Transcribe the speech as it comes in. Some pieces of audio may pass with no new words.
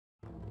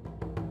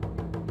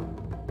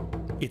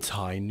It's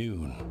high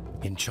noon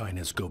in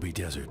China's Gobi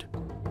Desert.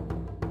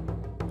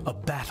 A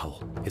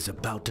battle is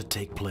about to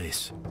take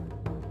place.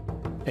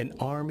 An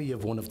army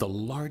of one of the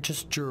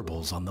largest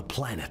gerbils on the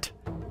planet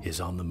is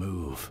on the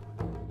move.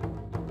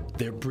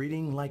 They're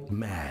breeding like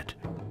mad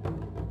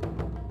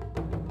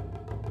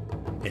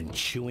and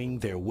chewing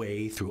their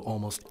way through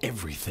almost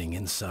everything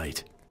in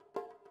sight.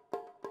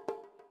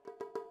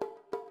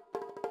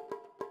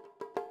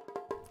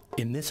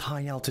 In this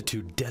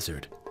high-altitude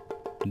desert,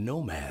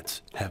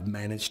 nomads have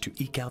managed to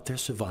eke out their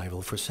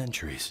survival for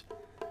centuries.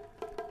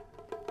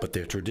 But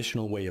their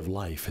traditional way of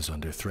life is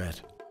under threat.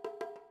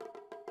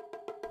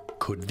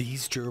 Could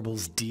these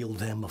gerbils deal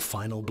them a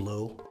final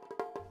blow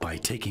by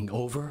taking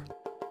over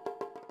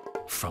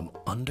from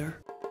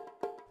under?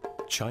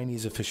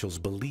 Chinese officials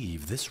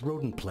believe this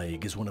rodent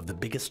plague is one of the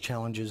biggest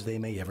challenges they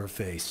may ever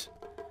face.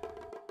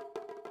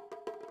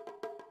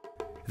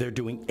 They're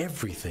doing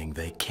everything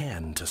they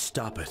can to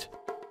stop it,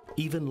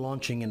 even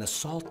launching an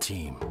assault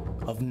team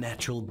of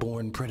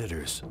natural-born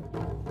predators.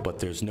 But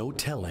there's no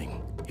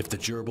telling if the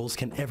gerbils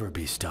can ever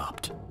be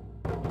stopped.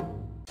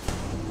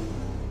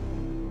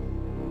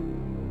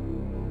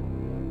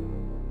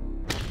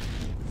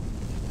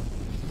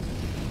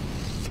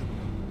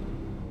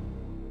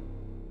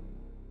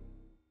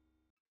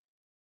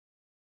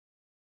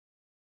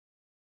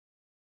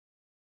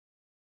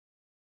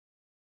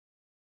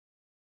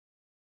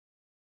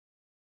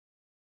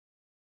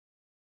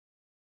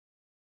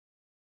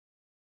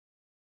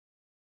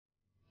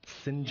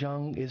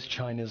 Xinjiang is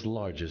China's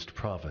largest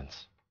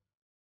province.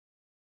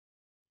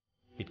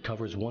 It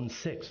covers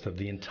 1/6 of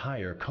the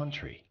entire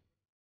country.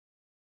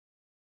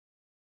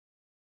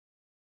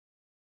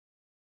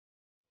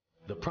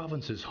 The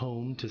province is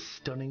home to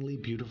stunningly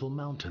beautiful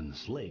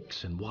mountains,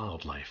 lakes, and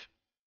wildlife.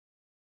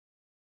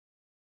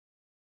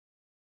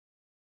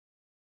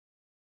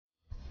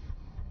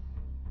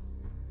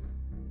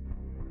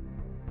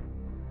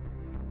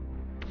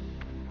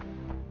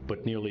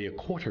 But nearly a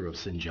quarter of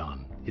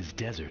Xinjiang is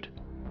desert.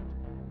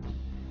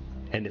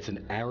 And it's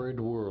an arid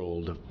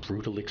world of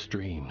brutal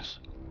extremes.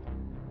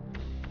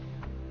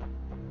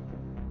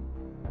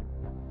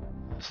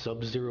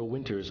 Sub-zero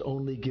winters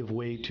only give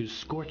way to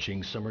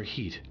scorching summer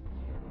heat.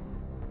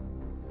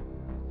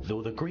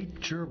 Though the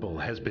great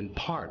gerbil has been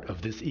part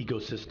of this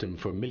ecosystem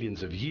for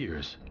millions of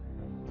years,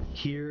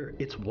 here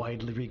it's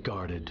widely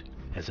regarded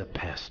as a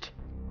pest.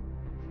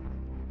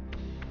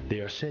 They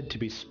are said to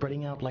be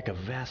spreading out like a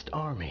vast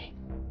army,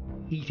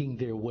 eating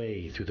their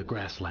way through the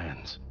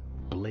grasslands,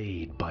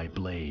 blade by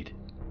blade,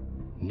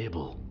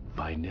 nibble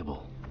by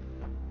nibble.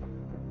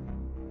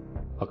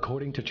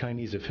 According to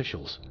Chinese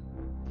officials,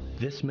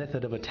 this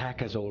method of attack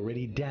has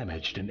already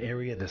damaged an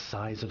area the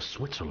size of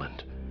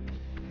Switzerland,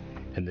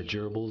 and the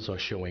gerbils are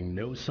showing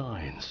no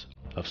signs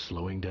of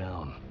slowing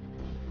down.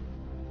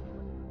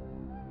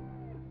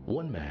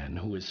 One man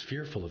who is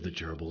fearful of the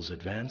gerbils'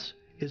 advance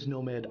is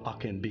nomad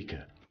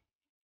Akenbika.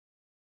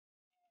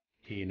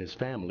 He and his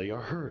family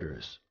are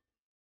herders.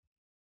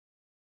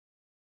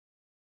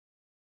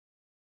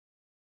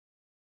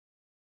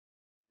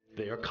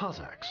 They are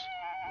Cossacks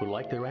who,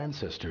 like their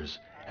ancestors,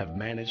 have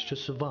managed to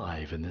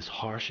survive in this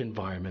harsh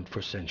environment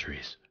for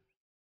centuries.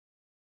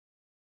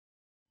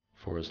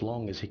 For as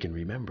long as he can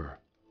remember,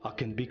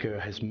 Akenbika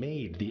has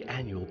made the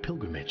annual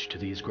pilgrimage to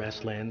these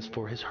grasslands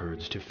for his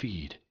herds to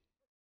feed.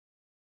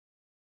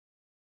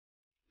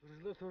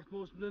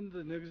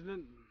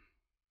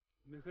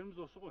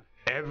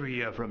 Every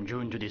year from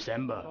June to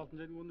December,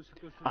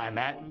 I'm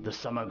at the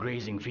summer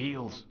grazing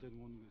fields.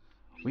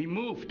 We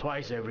move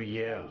twice every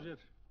year.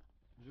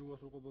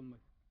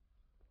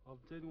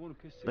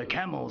 The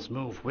camels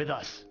move with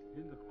us.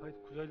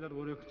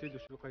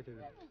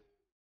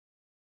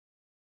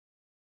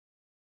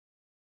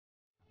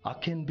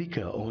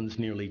 Akenbika owns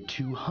nearly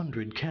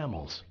 200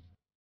 camels.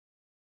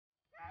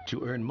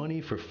 To earn money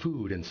for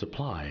food and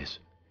supplies,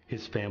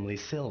 his family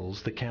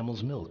sells the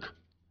camel's milk.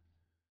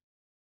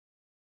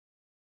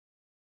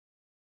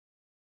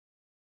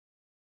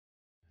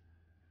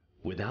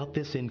 Without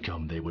this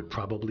income, they would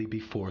probably be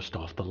forced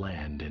off the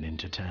land and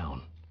into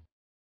town.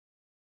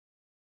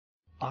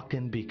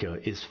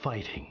 Akenbika is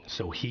fighting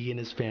so he and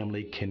his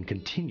family can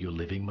continue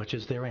living much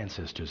as their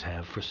ancestors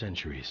have for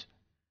centuries.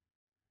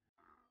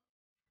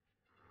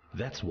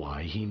 That's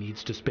why he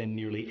needs to spend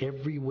nearly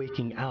every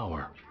waking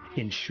hour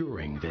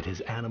ensuring that his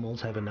animals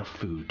have enough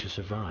food to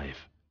survive.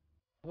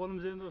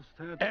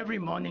 Every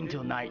morning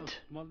till night,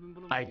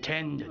 I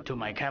tend to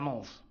my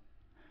camels.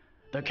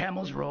 The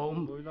camels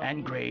roam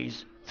and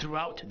graze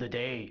throughout the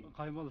day.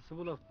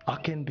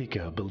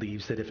 Akenbika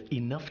believes that if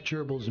enough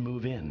gerbils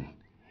move in,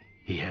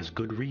 he has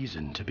good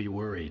reason to be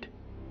worried.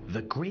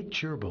 The great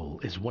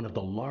gerbil is one of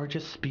the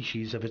largest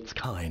species of its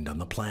kind on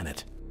the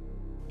planet.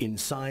 In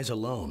size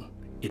alone,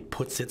 it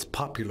puts its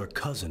popular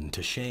cousin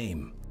to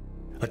shame.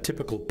 A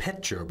typical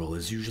pet gerbil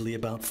is usually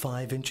about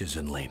 5 inches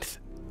in length.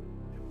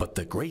 But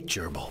the great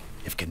gerbil,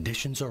 if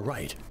conditions are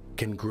right,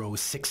 can grow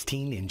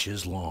 16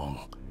 inches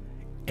long.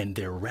 And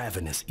they're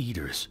ravenous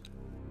eaters.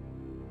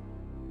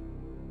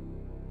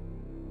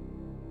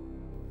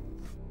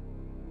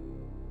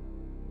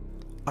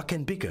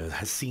 Akenbika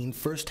has seen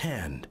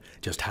firsthand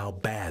just how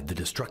bad the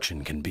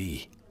destruction can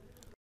be.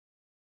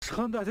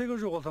 When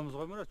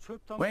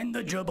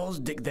the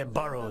gerbils dig their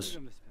burrows,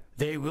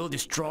 they will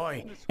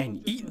destroy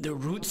and eat the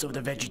roots of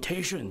the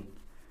vegetation.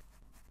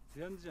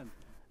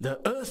 The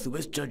earth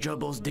which the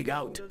gerbils dig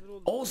out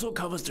also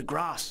covers the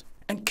grass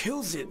and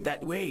kills it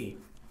that way.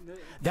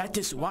 That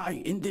is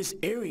why in this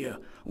area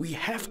we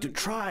have to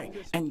try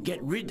and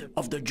get rid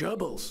of the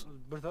gerbils.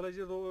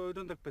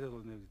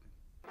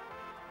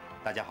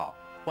 大家好，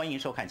欢迎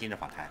收看今日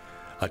访谈。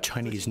 A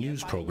Chinese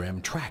news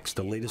program tracks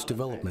the latest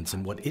developments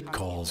in what it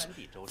calls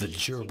the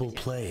Gerbil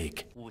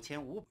plague.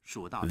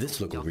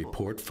 This local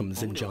report from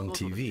Xinjiang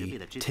TV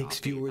takes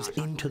viewers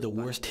into the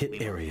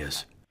worst-hit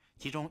areas.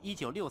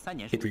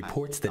 It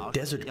reports that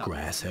desert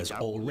grass has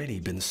already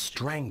been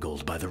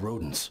strangled by the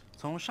rodents.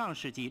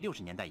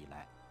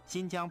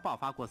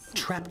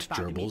 Trapped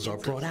gerbils are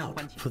brought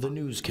out for the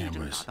news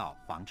cameras.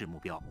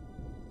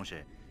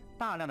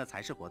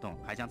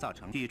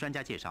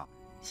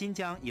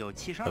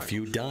 A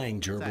few dying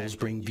gerbils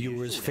bring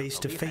viewers face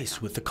to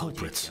face with the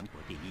culprits.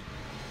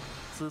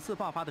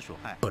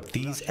 But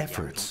these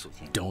efforts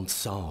don't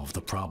solve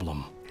the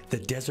problem. The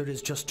desert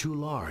is just too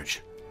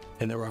large,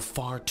 and there are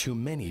far too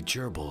many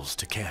gerbils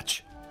to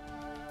catch.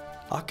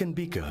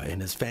 Akenbika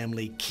and his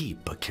family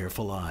keep a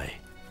careful eye.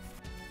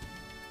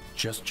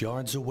 Just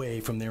yards away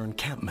from their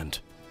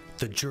encampment,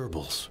 the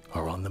gerbils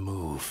are on the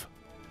move.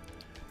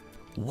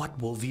 What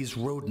will these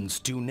rodents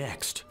do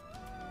next?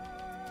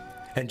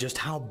 And just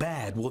how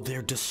bad will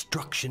their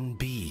destruction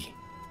be?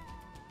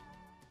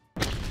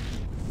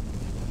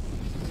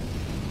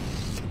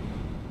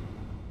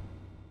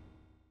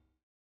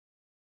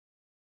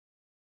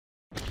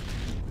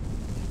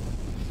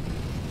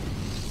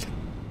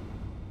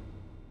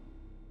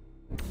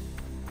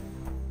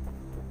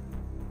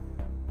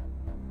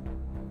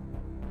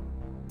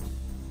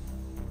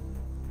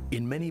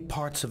 In many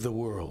parts of the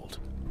world,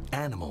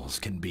 animals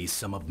can be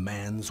some of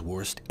man's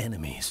worst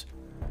enemies.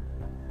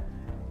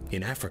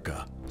 In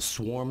Africa,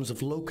 swarms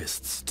of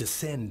locusts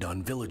descend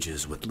on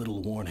villages with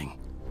little warning.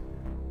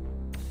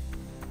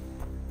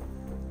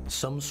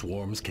 Some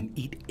swarms can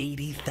eat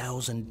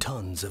 80,000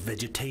 tons of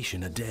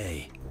vegetation a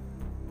day.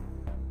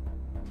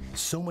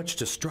 So much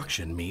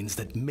destruction means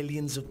that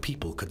millions of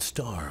people could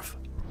starve.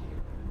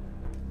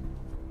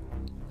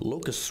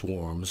 Locust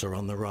swarms are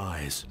on the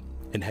rise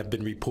and have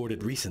been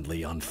reported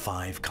recently on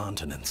 5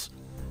 continents.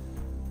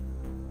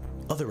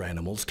 Other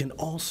animals can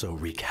also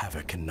wreak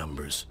havoc in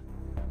numbers.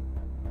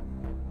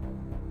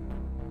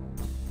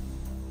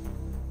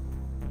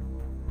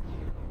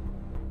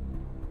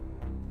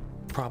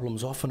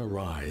 Problems often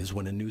arise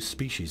when a new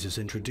species is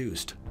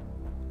introduced.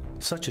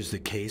 Such is the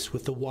case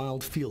with the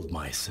wild field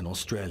mice in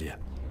Australia.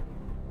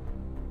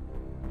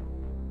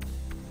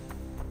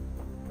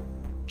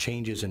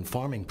 Changes in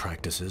farming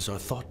practices are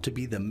thought to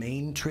be the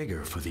main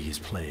trigger for these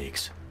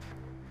plagues.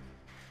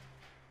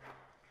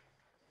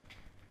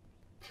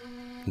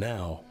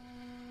 Now,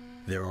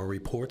 there are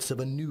reports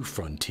of a new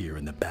frontier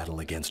in the battle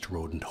against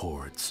rodent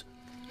hordes: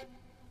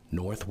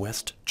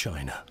 northwest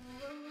China.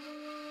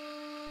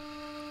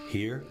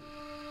 Here,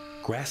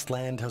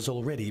 grassland has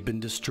already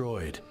been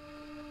destroyed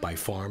by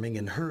farming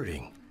and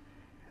herding,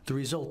 the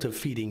result of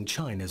feeding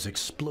China's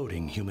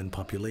exploding human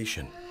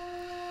population.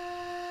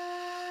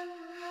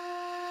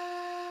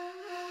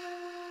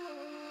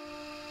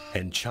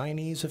 And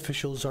Chinese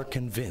officials are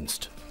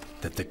convinced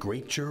that the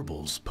great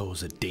gerbils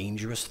pose a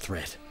dangerous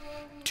threat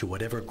to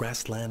whatever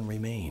grassland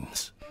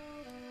remains.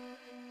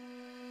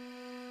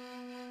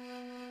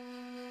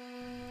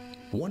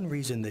 One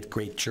reason that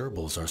great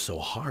gerbils are so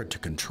hard to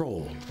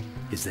control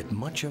is that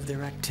much of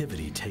their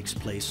activity takes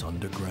place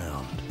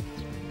underground.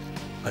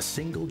 A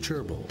single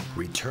gerbil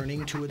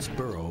returning to its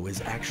burrow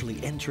is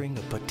actually entering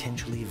a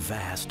potentially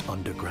vast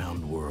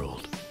underground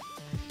world.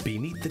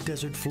 Beneath the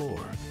desert floor,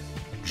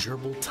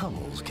 gerbil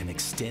tunnels can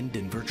extend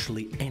in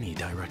virtually any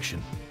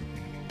direction.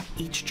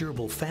 Each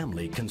gerbil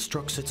family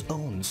constructs its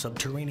own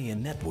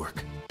subterranean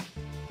network.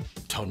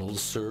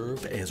 Tunnels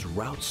serve as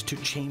routes to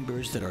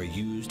chambers that are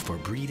used for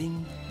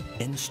breeding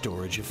and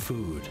storage of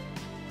food.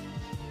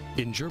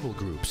 In gerbil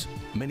groups,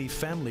 many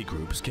family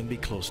groups can be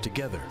close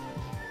together.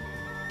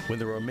 When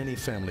there are many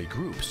family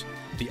groups,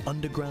 the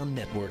underground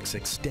networks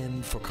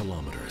extend for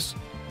kilometers.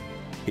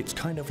 It's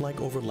kind of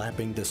like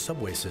overlapping the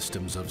subway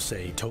systems of,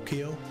 say,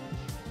 Tokyo,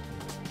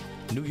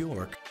 New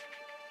York,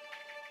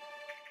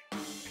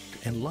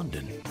 and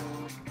London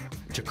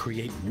to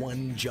create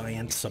one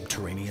giant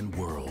subterranean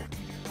world.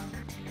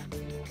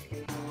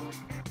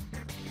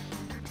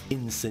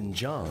 In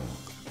Xinjiang,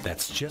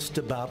 that's just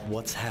about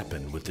what's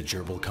happened with the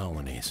gerbil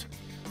colonies.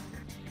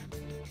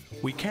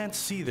 We can't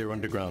see their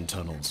underground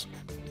tunnels,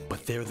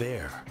 but they're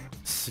there,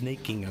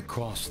 snaking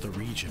across the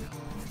region.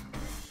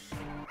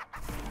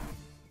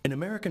 An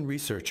American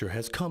researcher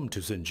has come to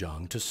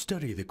Xinjiang to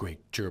study the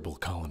great gerbil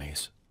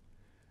colonies.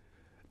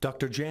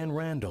 Dr. Jan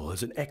Randall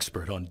is an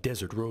expert on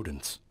desert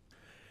rodents.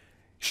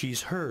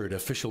 She's heard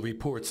official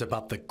reports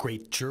about the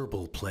great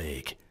gerbil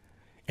plague,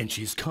 and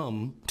she's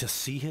come to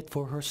see it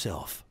for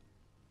herself.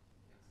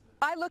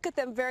 I look at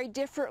them very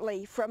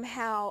differently from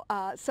how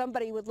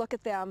somebody would look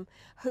at them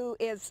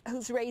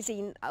who's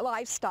raising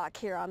livestock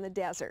here on the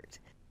desert.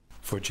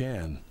 For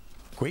Jan,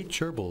 great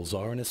gerbils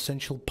are an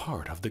essential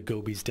part of the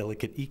Gobi's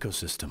delicate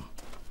ecosystem.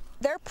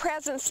 Their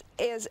presence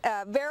is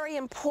very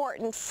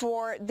important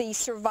for the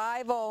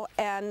survival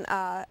and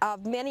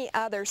of many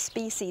other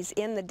species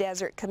in the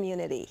desert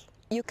community.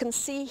 You can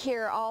see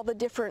here all the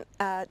different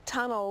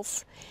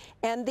tunnels,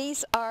 and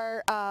these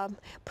are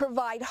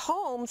provide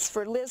homes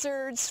for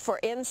lizards, for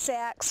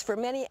insects, for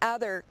many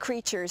other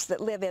creatures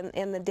that live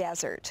in the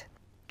desert.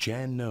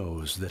 Jan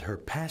knows that her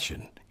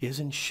passion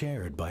isn't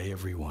shared by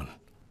everyone.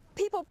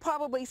 People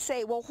probably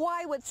say, well,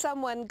 why would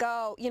someone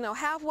go,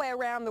 halfway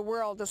around the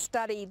world to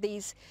study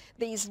these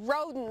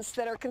rodents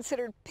that are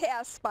considered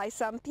pests by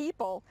some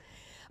people?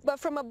 But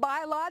from a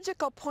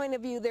biological point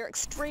of view, they're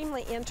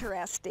extremely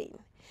interesting.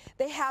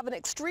 They have an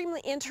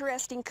extremely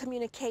interesting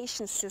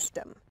communication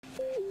system.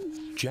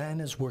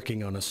 Jan is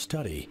working on a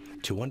study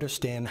to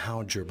understand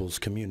how gerbils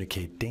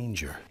communicate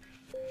danger.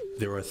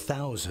 There are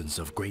thousands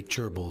of great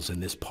gerbils in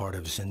this part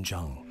of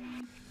Xinjiang.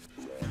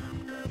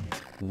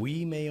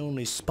 We may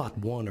only spot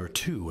one or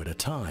two at a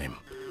time,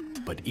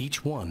 but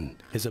each one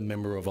is a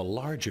member of a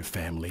larger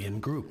family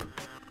and group.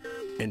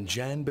 And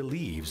Jan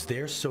believes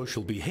their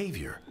social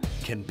behavior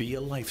can be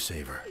a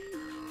lifesaver.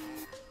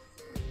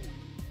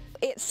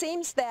 It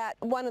seems that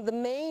one of the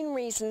main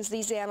reasons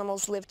these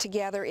animals live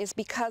together is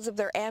because of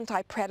their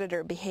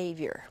anti-predator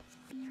behavior.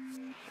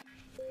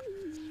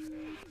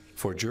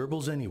 For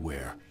gerbils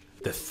anywhere,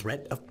 the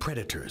threat of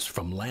predators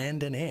from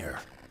land and air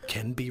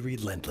can be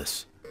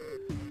relentless.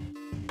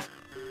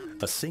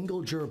 A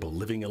single gerbil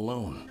living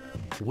alone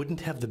wouldn't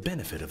have the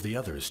benefit of the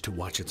others to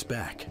watch its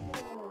back.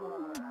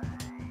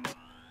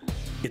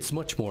 It's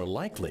much more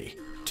likely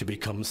to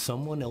become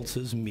someone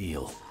else's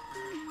meal.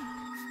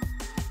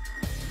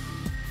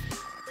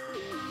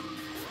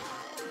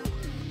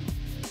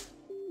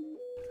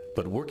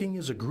 But working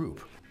as a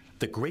group,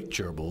 the great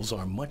gerbils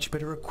are much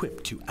better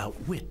equipped to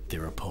outwit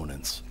their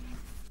opponents.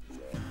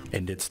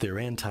 And it's their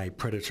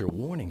anti-predator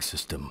warning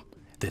system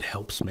that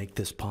helps make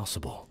this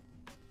possible.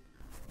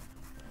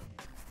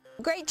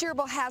 Great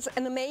gerbil has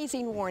an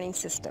amazing warning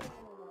system.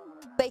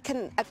 They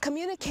can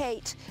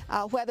communicate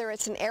whether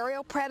it's an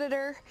aerial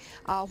predator,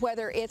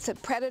 whether it's a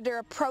predator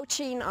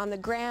approaching on the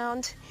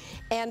ground,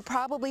 and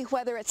probably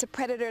whether it's a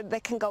predator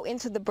that can go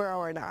into the burrow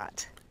or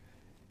not.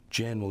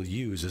 Jan will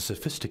use a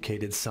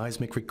sophisticated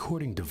seismic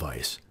recording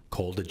device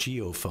called a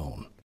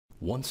geophone.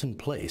 Once in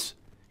place,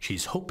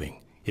 she's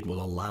hoping it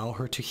will allow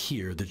her to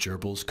hear the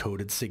gerbil's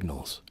coded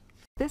signals.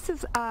 This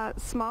is a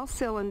small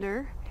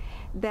cylinder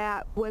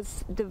that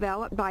was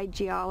developed by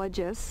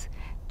geologists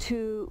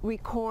to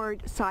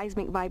record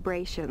seismic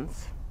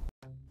vibrations.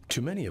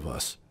 To many of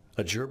us,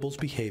 a gerbil's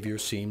behavior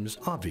seems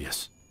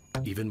obvious,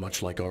 even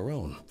much like our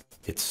own.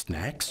 It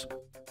snacks,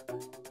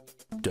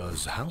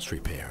 does house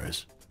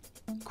repairs,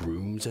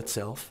 grooms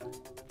itself,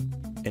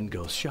 and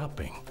goes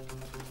shopping.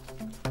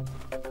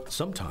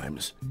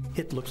 Sometimes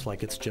it looks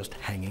like it's just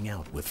hanging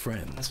out with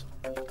friends.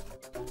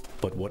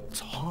 But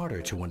what's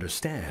harder to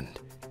understand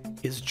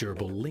is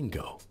gerbil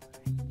lingo,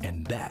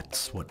 and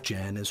that's what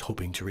Jan is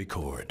hoping to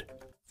record.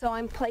 So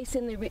I'm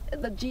placing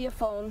the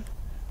geophone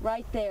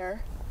right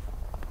there,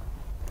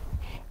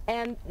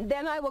 and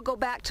then I will go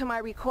back to my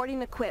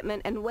recording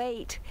equipment and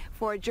wait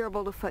for a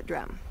gerbil to foot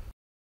drum.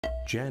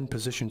 Jan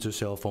positions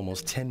herself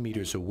almost 10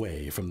 meters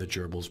away from the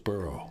gerbil's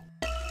burrow.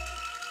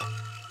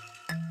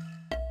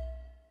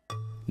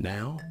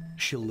 Now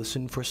she'll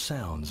listen for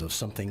sounds of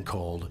something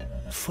called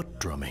foot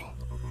drumming.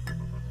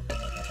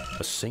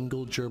 A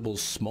single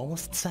gerbil's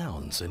smallest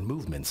sounds and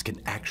movements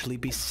can actually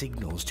be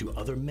signals to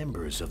other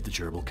members of the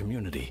gerbil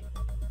community.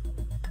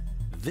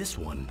 This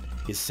one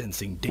is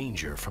sensing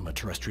danger from a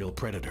terrestrial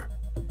predator.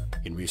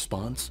 In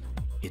response,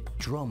 it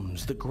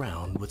drums the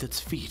ground with its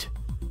feet.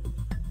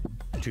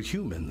 To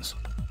humans,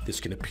 this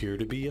can appear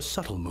to be a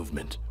subtle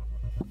movement.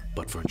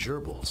 But for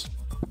gerbils,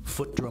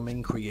 foot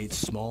drumming creates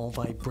small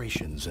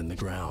vibrations in the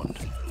ground.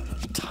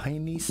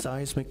 Tiny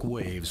seismic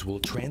waves will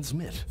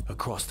transmit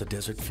across the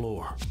desert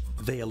floor.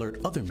 They alert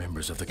other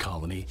members of the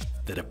colony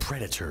that a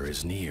predator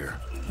is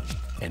near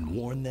and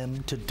warn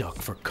them to duck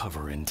for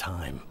cover in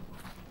time.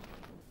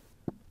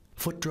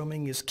 Foot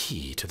drumming is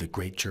key to the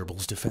great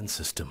gerbil's defense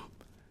system,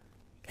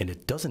 and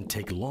it doesn't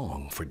take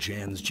long for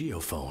Jan's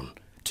geophone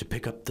to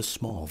pick up the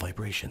small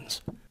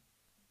vibrations.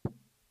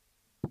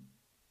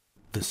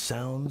 The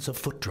sounds of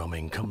foot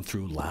drumming come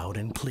through loud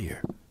and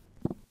clear.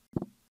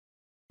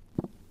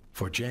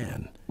 For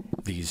Jan,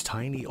 these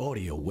tiny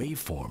audio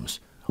waveforms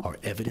are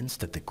evidence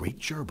that the great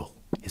gerbil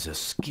is a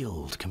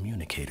skilled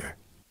communicator.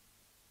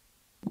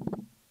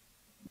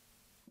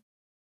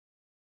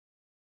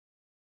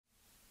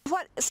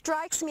 What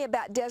strikes me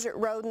about desert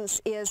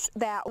rodents is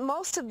that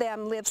most of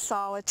them live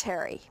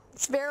solitary.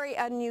 It's very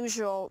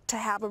unusual to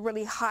have a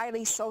really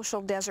highly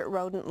social desert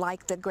rodent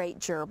like the great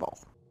gerbil.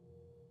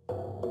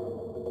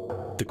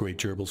 The great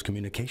gerbil's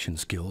communication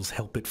skills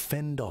help it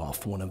fend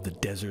off one of the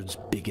desert's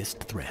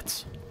biggest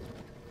threats: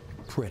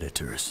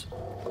 predators.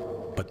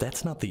 But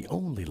that's not the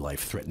only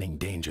life-threatening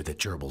danger that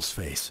gerbils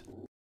face.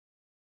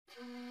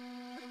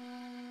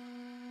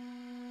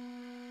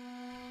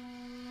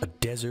 A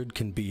desert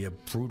can be a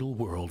brutal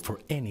world for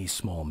any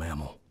small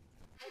mammal.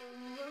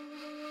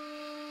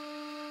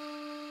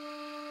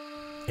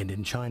 And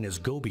in China's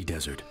Gobi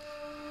Desert,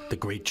 the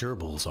great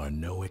gerbils are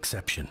no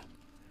exception.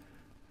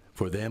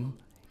 For them,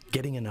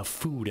 getting enough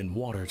food and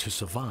water to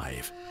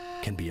survive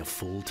can be a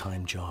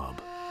full-time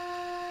job.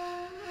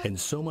 And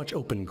so much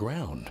open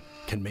ground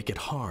can make it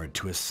hard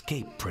to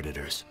escape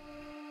predators.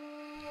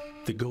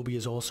 The Gobi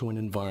is also an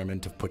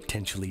environment of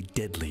potentially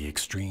deadly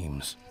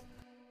extremes.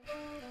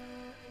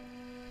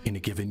 In a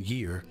given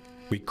year,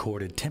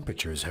 recorded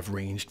temperatures have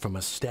ranged from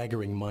a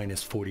staggering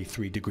minus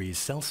 43 degrees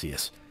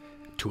Celsius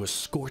to a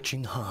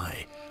scorching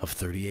high of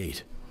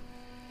 38.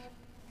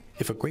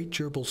 If a great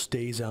gerbil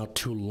stays out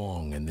too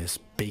long in this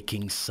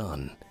baking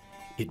sun,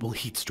 it will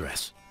heat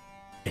stress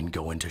and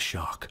go into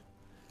shock.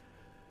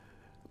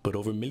 But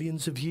over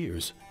millions of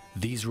years,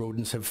 these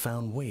rodents have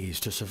found ways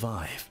to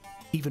survive,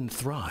 even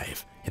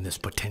thrive in this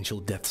potential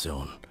death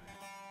zone.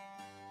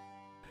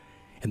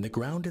 And the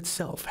ground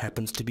itself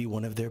happens to be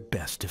one of their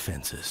best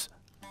defenses.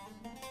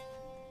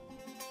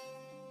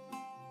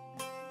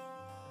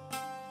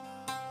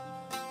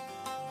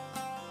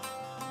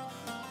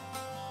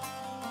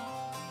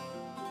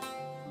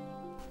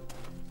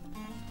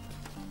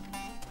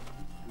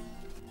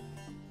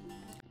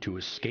 To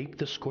escape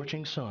the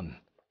scorching sun,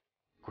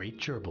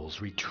 great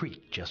gerbils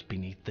retreat just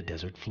beneath the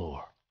desert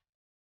floor.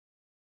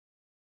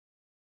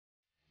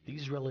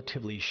 These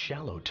relatively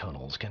shallow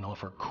tunnels can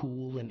offer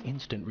cool and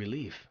instant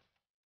relief.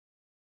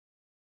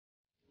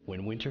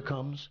 When winter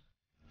comes,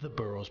 the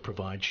burrows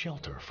provide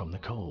shelter from the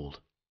cold.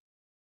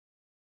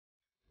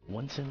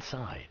 Once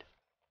inside,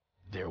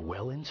 they're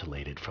well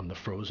insulated from the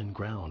frozen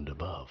ground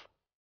above.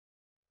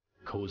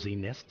 Cozy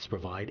nests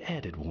provide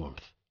added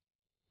warmth.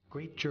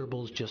 Great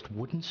gerbils just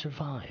wouldn't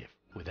survive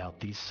without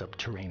these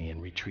subterranean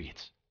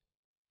retreats.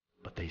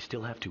 But they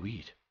still have to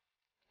eat.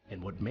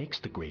 And what makes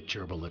the great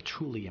gerbil a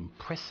truly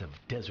impressive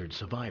desert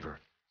survivor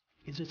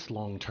is its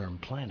long-term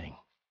planning.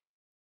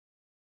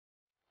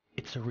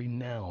 It's a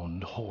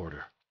renowned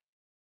hoarder.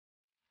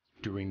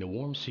 During the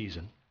warm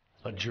season,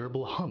 a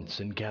gerbil hunts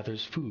and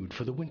gathers food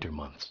for the winter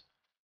months.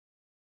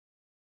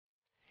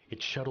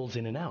 It shuttles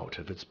in and out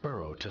of its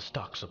burrow to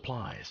stock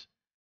supplies.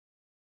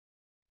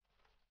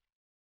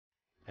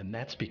 And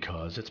that's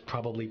because it's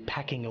probably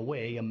packing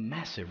away a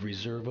massive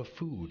reserve of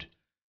food.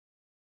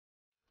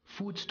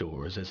 Food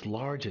stores as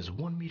large as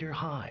 1 meter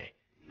high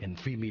and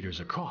 3 meters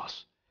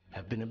across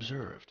have been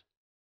observed.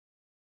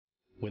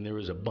 When there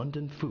is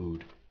abundant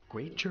food,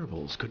 great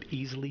gerbils could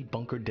easily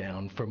bunker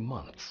down for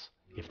months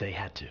if they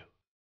had to.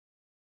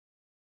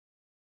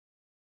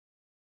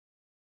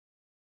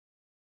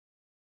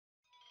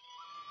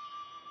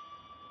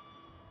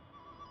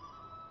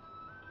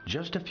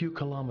 Just a few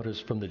kilometers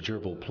from the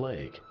gerbil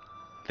plague,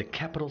 the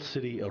capital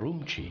city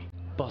Urumqi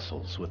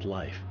bustles with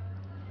life.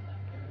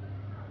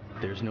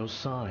 There's no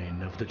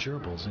sign of the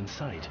gerbils in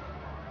sight.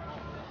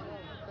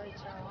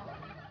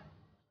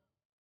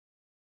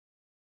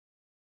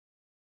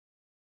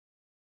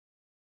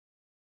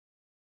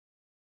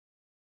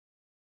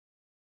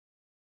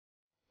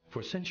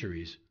 For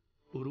centuries,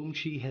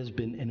 Urumqi has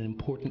been an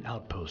important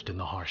outpost in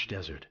the harsh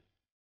desert.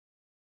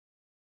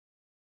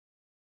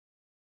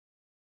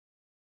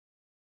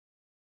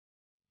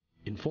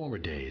 In former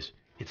days,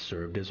 it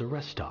served as a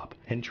rest stop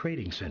and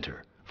trading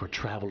center for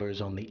travelers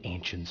on the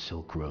ancient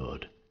Silk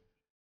Road.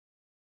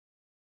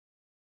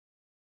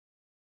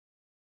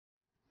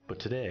 But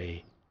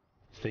today,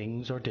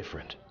 things are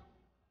different.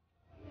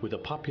 With a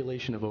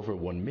population of over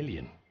 1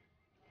 million,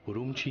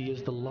 Urumqi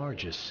is the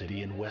largest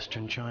city in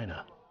western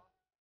China.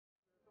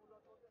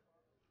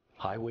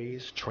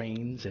 Highways,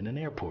 trains, and an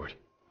airport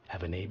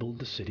have enabled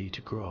the city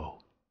to grow.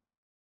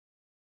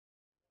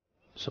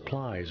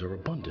 Supplies are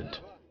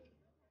abundant.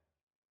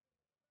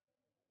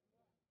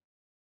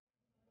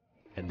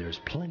 And there's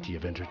plenty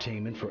of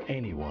entertainment for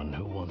anyone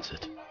who wants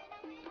it.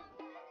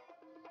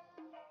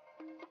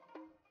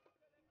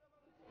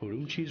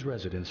 Urumqi's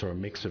residents are a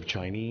mix of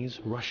Chinese,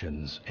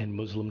 Russians, and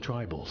Muslim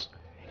tribals,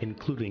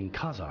 including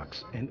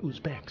Kazakhs and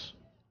Uzbeks.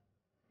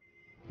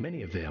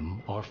 Many of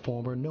them are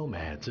former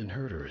nomads and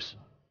herders.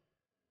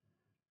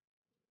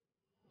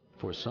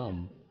 For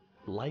some,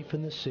 life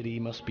in the city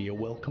must be a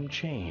welcome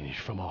change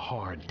from a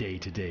hard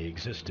day-to-day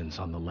existence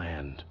on the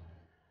land.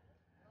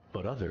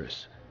 But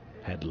others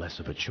had less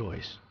of a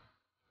choice.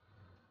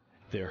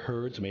 Their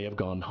herds may have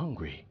gone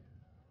hungry,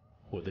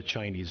 or the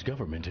Chinese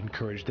government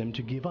encouraged them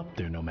to give up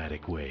their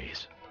nomadic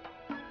ways.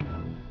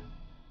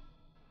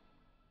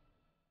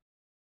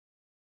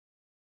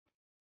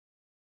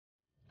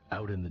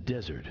 Out in the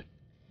desert,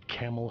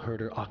 camel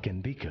herder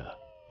Akenbika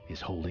is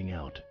holding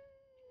out.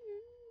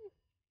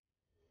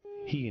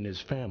 He and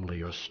his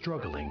family are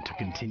struggling to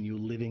continue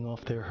living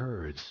off their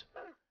herds.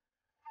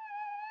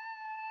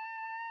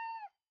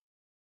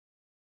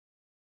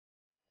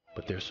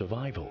 But their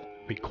survival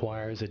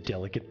requires a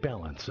delicate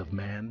balance of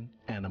man,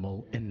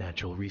 animal, and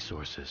natural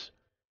resources.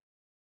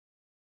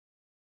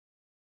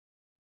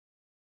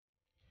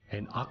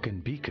 And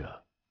Akenbika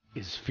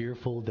is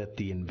fearful that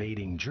the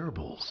invading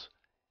gerbils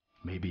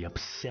may be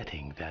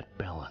upsetting that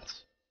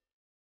balance.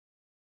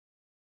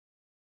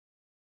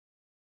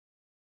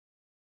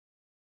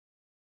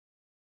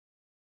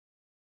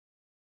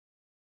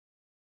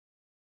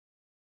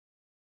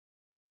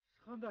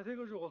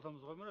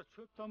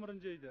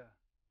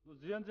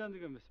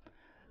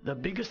 The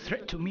biggest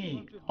threat to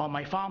me on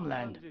my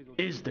farmland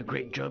is the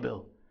great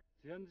gerbil.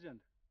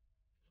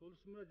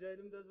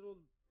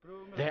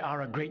 There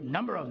are a great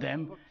number of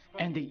them,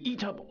 and they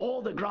eat up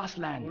all the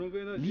grassland,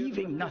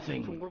 leaving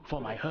nothing for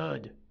my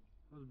herd.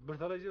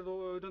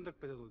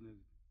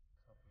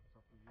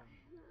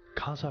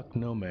 Kazakh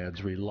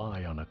nomads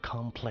rely on a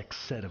complex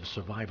set of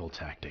survival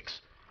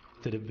tactics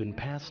that have been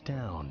passed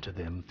down to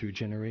them through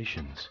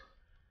generations.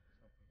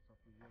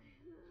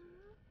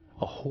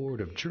 A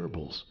horde of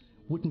gerbils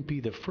wouldn't be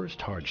the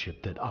first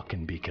hardship that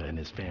Akenbika and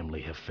his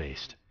family have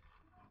faced,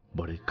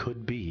 but it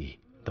could be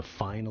the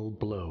final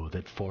blow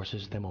that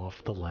forces them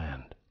off the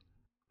land.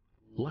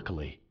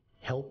 Luckily,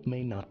 help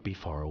may not be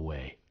far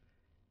away.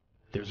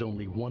 There's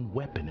only one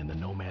weapon in the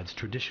nomad's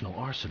traditional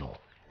arsenal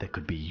that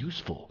could be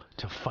useful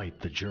to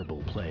fight the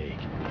gerbil plague.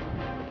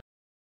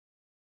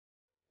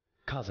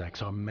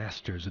 Kazakhs are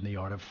masters in the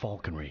art of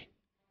falconry.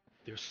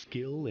 Their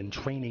skill in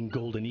training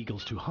golden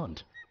eagles to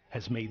hunt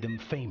has made them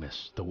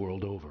famous the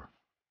world over.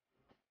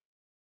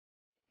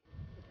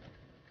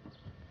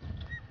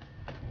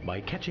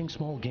 By catching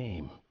small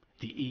game,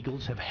 the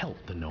eagles have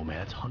helped the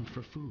nomads hunt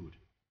for food.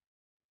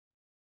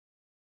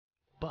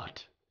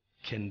 But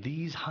can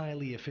these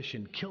highly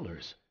efficient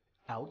killers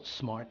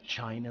outsmart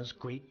China's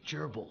great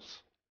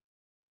gerbils?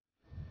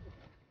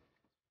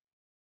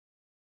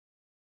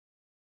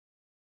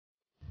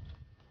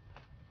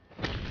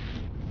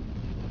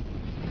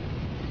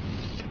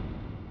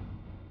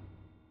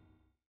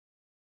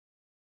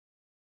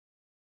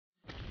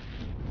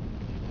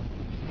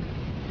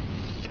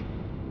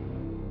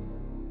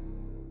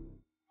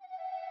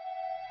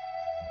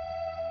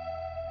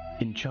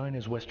 In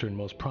China's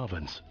westernmost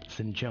province,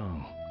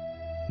 Xinjiang,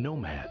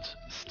 nomads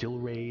still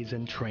raise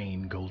and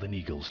train golden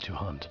eagles to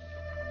hunt.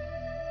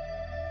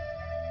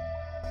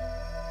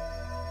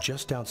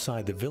 Just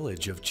outside the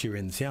village of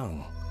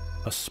Chirinxiang,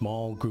 a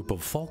small group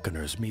of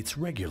falconers meets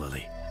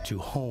regularly to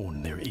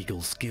hone their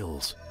eagle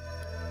skills.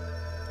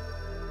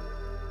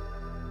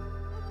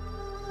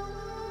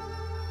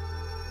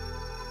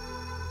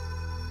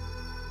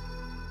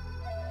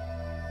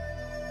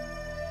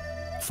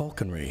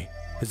 Falconry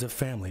is a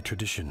family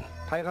tradition.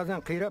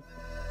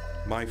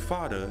 My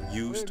father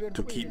used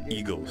to keep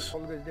eagles.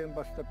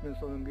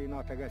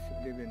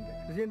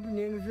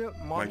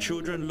 My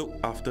children look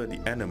after the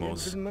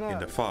animals in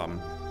the farm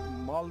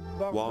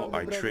while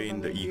I train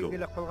the eagle.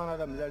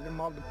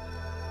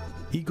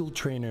 Eagle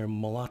trainer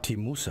Malati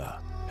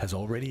Musa has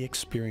already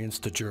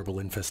experienced the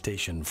gerbil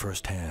infestation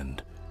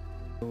firsthand.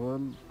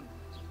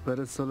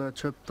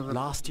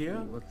 Last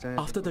year,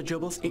 after the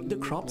gerbils ate the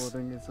crops,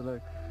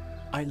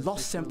 I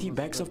lost 70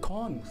 bags of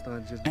corn,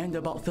 and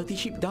about 30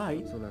 sheep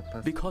died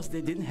because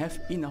they didn't have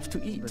enough to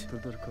eat.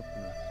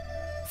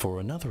 For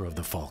another of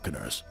the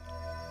falconers,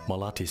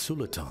 Malati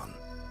Sultan,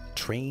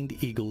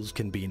 trained eagles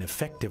can be an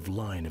effective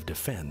line of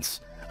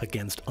defense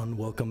against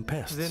unwelcome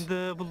pests. I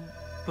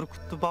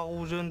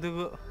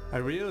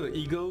rear the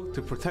eagle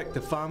to protect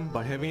the farm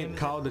by having it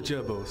cull the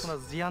gerbils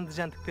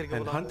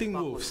and hunting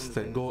wolves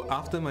that go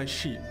after my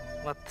sheep.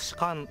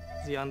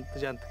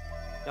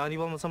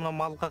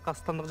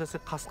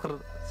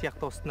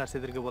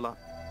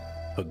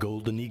 A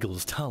golden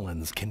eagle's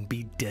talons can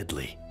be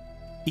deadly,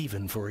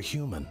 even for a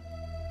human.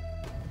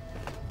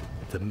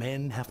 The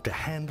men have to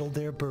handle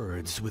their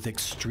birds with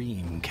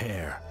extreme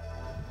care.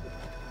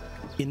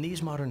 In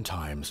these modern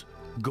times,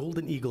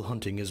 golden eagle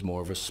hunting is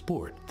more of a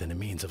sport than a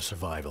means of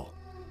survival.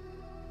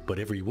 But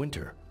every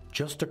winter,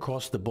 just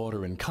across the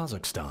border in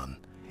Kazakhstan,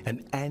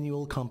 an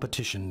annual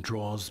competition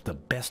draws the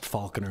best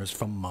falconers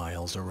from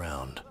miles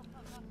around.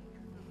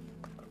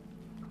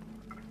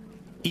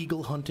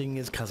 Eagle hunting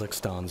is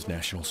Kazakhstan's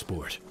national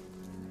sport.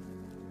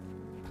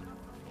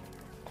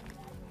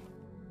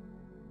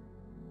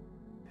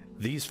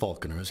 These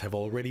falconers have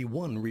already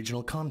won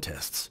regional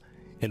contests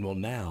and will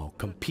now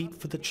compete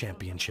for the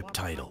championship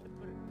title.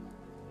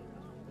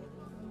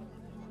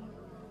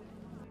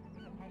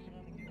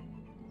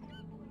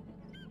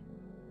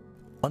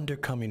 Under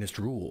communist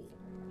rule,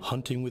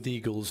 hunting with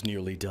eagles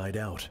nearly died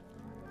out.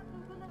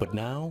 But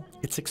now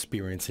it's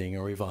experiencing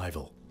a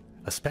revival,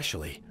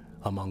 especially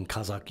among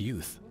Kazakh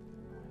youth.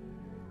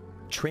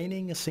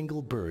 Training a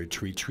single bird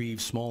to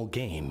retrieve small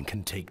game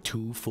can take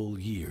 2 full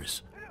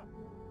years.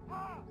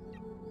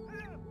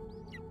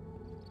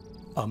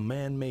 A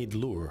man-made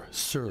lure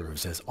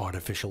serves as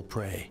artificial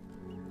prey.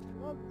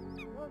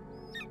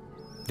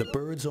 The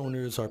bird's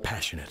owners are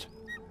passionate.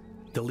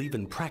 They'll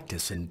even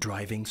practice in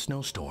driving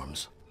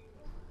snowstorms.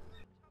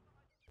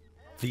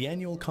 The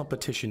annual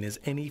competition is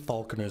any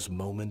falconer's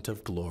moment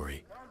of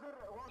glory.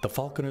 The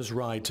falconers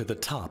ride to the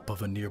top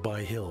of a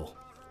nearby hill.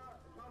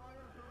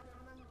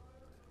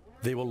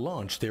 They will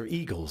launch their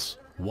eagles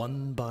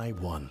one by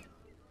one.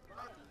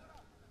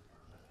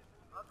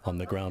 On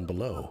the ground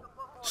below,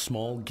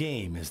 small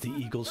game is the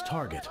eagle's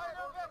target.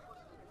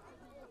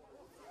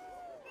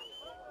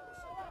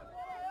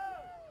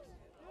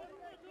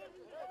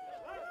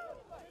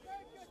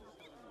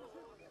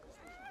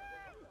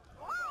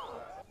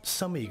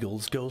 Some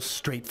eagles go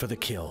straight for the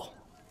kill.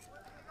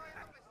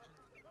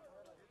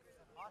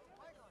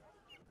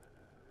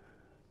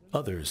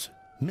 Others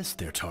miss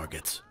their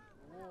targets.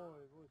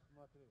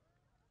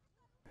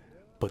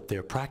 But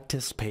their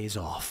practice pays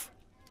off.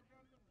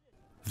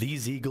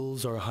 These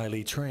eagles are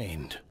highly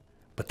trained,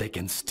 but they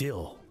can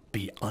still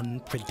be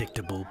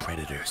unpredictable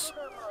predators.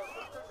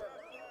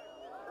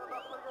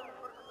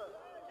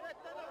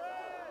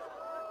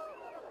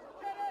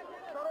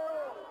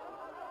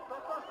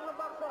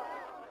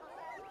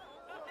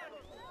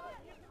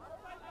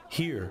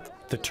 Here,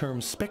 the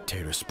term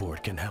spectator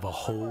sport can have a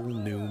whole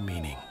new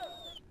meaning.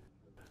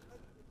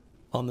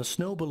 On the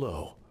snow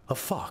below, a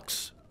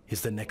fox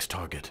is the next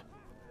target.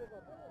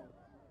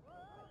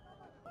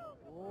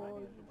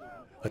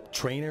 A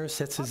trainer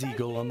sets his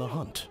eagle on the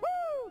hunt.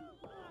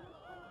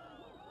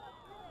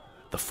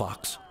 The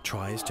fox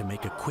tries to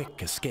make a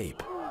quick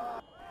escape,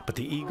 but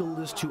the eagle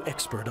is too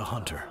expert a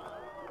hunter,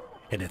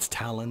 and its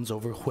talons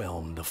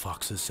overwhelm the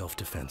fox's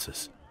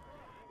self-defenses.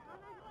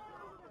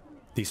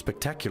 The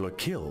spectacular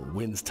kill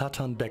wins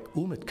Tatanbek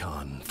Umit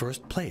Khan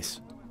first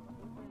place.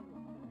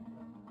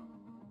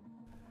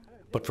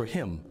 But for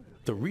him,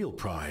 the real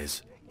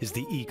prize is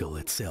the eagle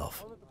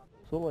itself.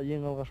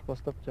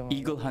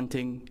 Eagle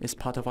hunting is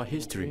part of our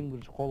history.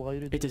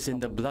 It is in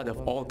the blood of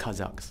all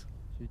Kazakhs.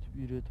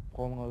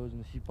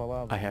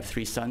 I have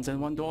 3 sons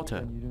and 1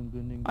 daughter.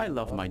 I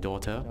love my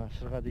daughter,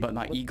 but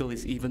my eagle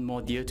is even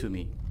more dear to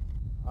me.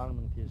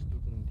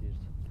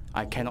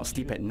 I cannot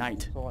sleep at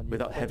night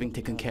without having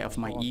taken care of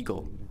my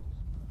eagle.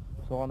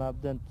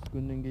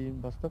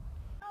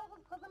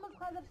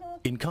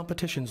 In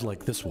competitions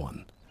like this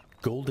one,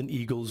 golden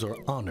eagles are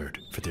honored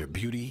for their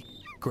beauty,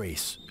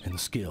 grace, and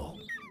skill.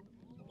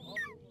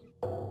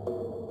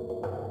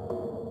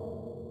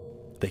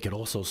 They could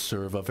also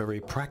serve a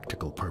very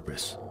practical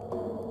purpose.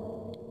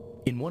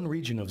 In one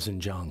region of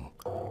Xinjiang,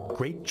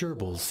 great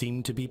gerbils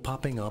seem to be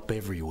popping up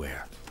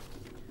everywhere.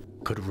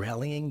 Could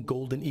rallying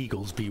golden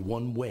eagles be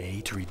one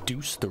way to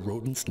reduce the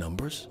rodents'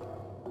 numbers?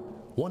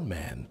 One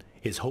man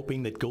is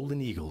hoping that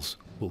golden eagles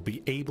will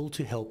be able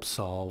to help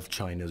solve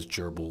China's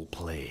gerbil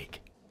plague.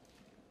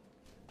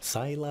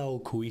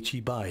 Sailao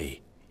Koichi Bai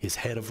is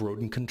head of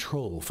rodent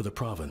control for the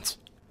province.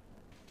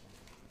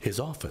 His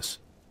office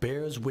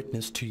bears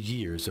witness to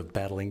years of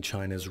battling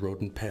China's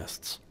rodent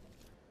pests.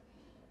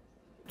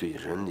 They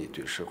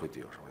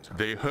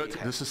hurt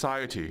the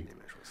society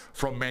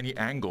from many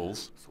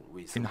angles,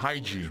 in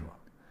hygiene,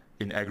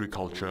 in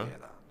agriculture,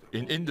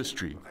 in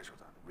industry.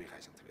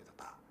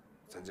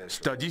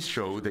 Studies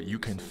show that you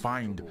can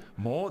find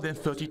more than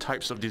 30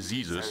 types of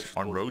diseases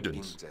on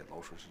rodents.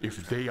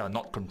 If they are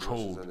not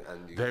controlled,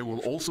 there will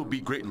also be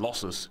great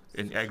losses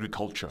in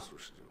agriculture.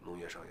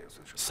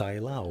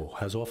 Sailao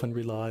has often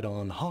relied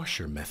on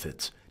harsher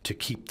methods to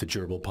keep the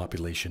gerbil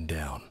population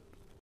down.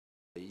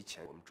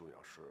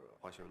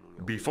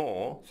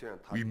 Before,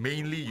 we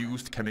mainly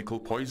used chemical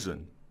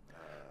poison.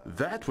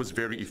 That was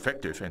very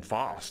effective and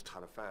fast,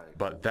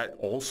 but that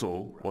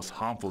also was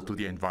harmful to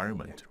the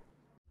environment.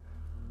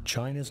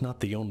 China is not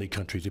the only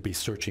country to be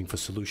searching for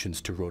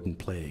solutions to rodent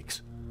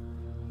plagues.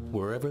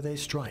 Wherever they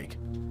strike,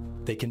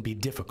 they can be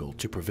difficult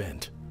to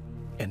prevent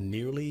and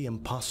nearly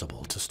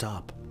impossible to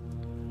stop.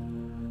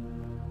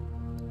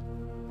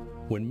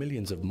 When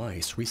millions of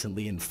mice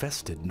recently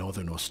infested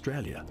northern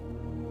Australia,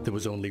 there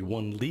was only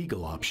one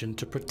legal option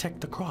to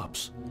protect the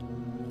crops: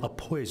 a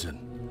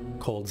poison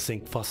called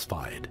zinc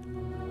phosphide.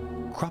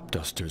 Crop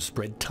dusters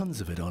spread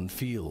tons of it on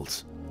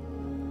fields.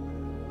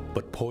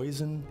 But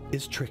poison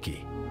is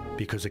tricky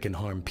because it can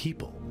harm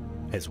people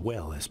as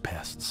well as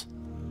pests.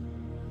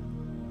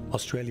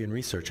 Australian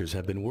researchers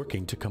have been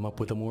working to come up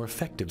with a more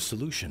effective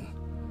solution.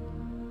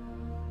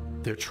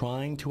 They're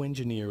trying to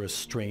engineer a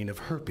strain of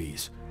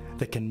herpes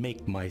that can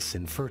make mice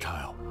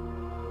infertile.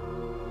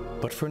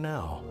 But for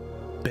now,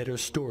 better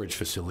storage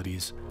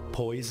facilities,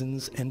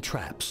 poisons, and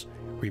traps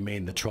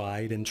remain the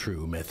tried and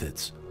true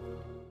methods.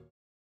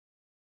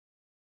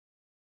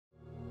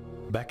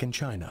 Back in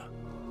China,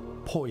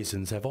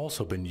 poisons have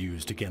also been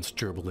used against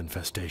gerbil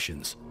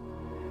infestations.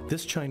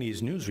 This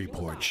Chinese news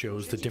report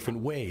shows the different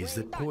ways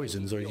that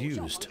poisons are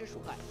used.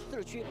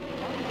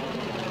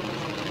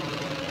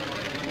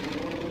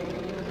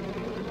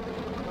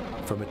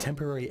 From a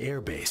temporary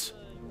airbase,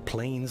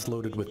 planes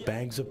loaded with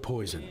bags of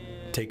poison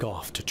take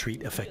off to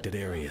treat affected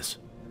areas.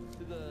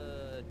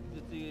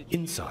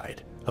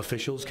 Inside,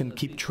 officials can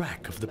keep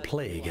track of the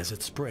plague as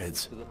it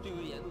spreads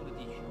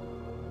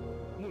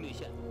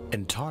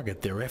and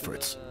target their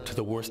efforts to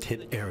the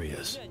worst-hit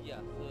areas.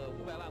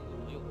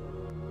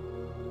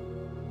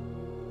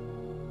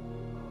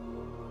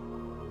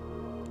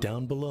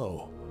 Down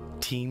below,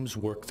 teams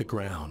work the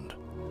ground,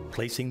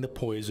 placing the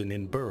poison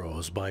in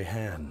burrows by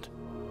hand.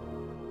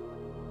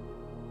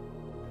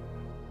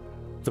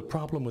 The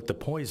problem with the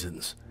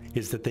poisons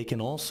is that they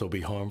can also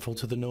be harmful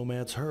to the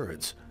nomads'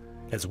 herds,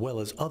 as well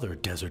as other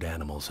desert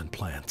animals and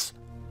plants.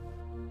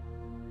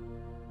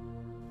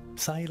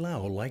 Sai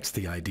Lao likes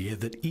the idea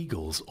that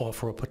eagles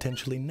offer a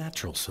potentially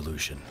natural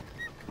solution.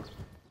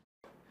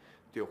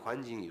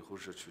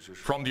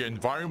 From the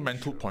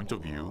environmental point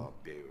of view,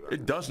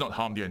 it does not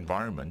harm the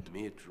environment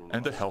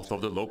and the health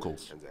of the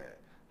locals.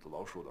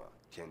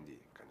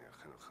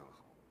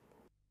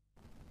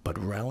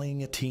 But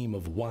rallying a team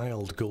of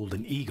wild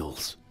golden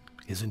eagles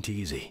isn't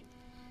easy.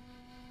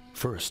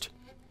 First,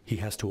 he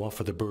has to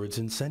offer the birds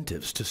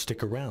incentives to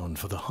stick around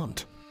for the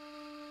hunt.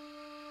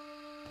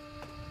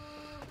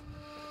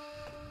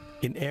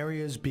 In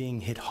areas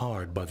being hit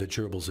hard by the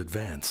gerbil's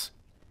advance,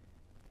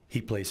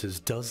 he places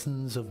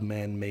dozens of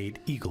man-made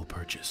eagle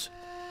perches.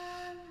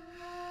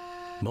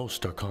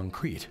 Most are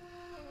concrete,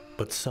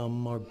 but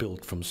some are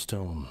built from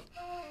stone.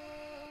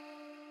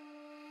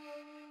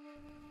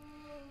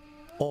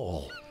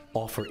 All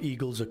offer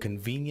eagles a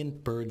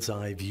convenient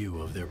bird's-eye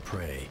view of their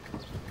prey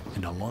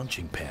and a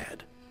launching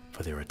pad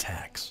for their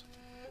attacks.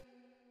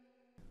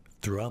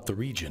 Throughout the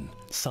region,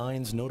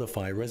 signs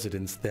notify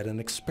residents that an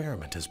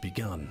experiment has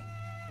begun.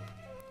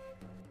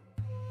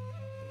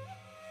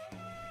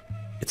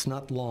 It's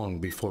not long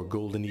before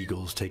golden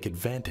eagles take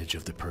advantage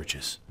of the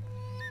perches.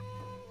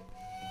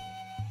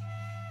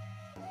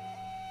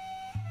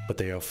 But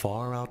they are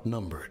far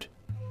outnumbered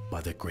by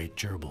the great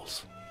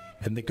gerbils,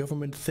 and the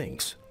government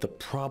thinks the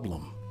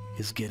problem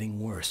is getting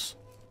worse.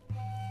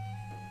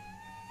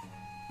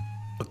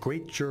 A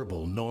great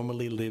gerbil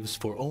normally lives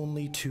for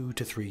only 2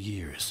 to 3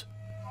 years,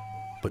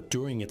 but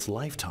during its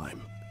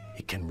lifetime,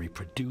 it can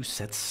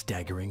reproduce at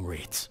staggering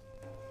rates.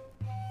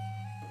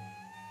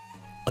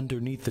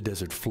 Underneath the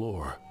desert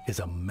floor is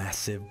a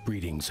massive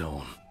breeding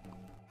zone.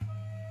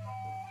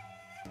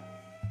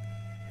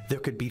 There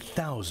could be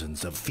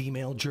thousands of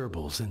female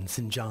gerbils in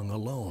Xinjiang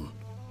alone.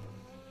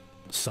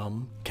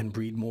 Some can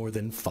breed more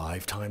than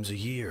 5 times a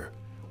year,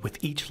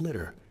 with each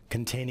litter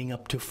containing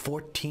up to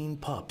 14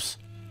 pups.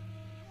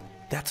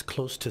 That's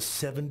close to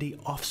 70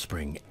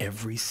 offspring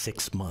every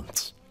 6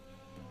 months.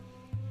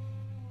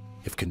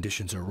 If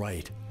conditions are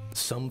right,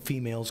 some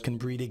females can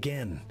breed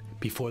again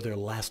before their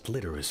last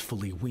litter is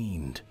fully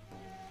weaned.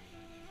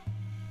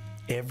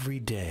 Every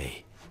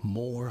day,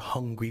 more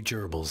hungry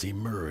gerbils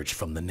emerge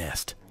from the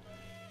nest,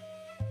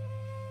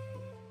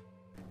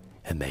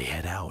 and they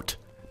head out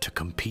to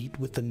compete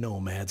with the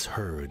nomads'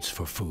 herds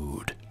for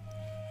food.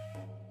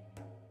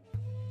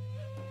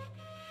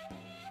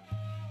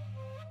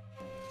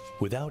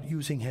 Without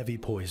using heavy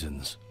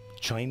poisons,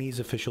 Chinese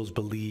officials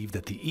believe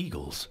that the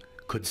eagles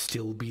could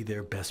still be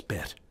their best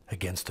bet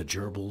against the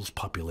gerbil's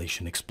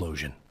population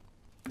explosion.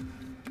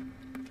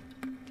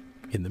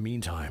 In the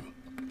meantime,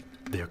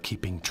 they're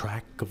keeping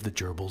track of the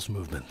gerbil's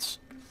movements.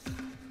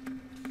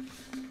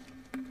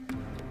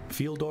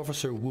 Field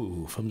Officer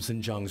Wu from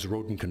Xinjiang's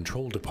Rodent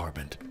Control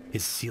Department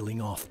is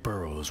sealing off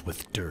burrows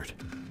with dirt.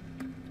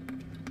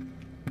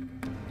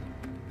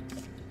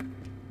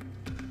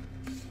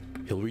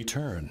 He'll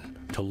return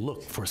to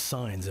look for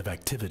signs of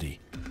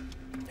activity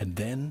and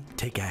then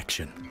take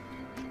action.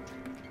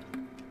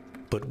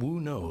 But Wu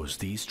knows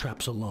these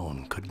traps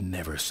alone could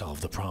never solve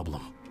the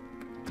problem.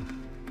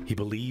 He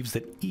believes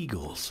that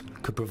eagles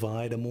could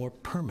provide a more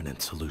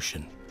permanent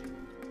solution.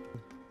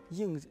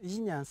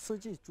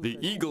 The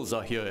eagles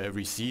are here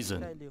every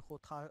season.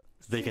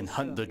 They can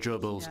hunt the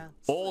gerbils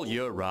all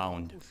year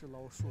round.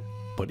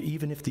 But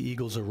even if the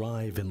eagles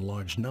arrive in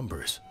large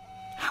numbers,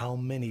 how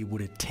many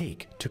would it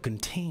take to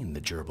contain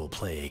the gerbil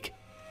plague?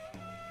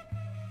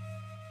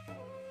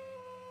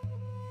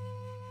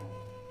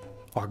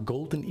 Are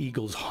golden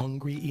eagles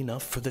hungry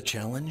enough for the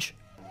challenge?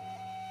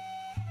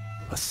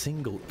 A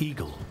single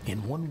eagle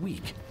in 1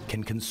 week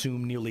can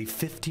consume nearly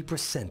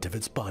 50% of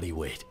its body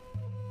weight.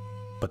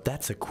 But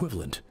that's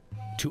equivalent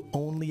to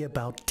only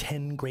about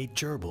 10 great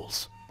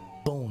gerbils,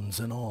 bones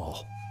and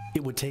all.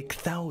 It would take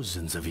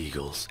thousands of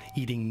eagles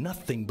eating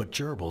nothing but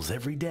gerbils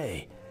every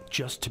day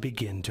just to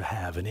begin to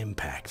have an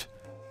impact.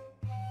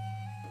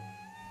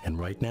 And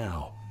right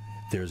now,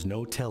 there's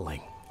no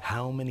telling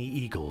how many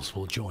eagles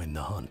will join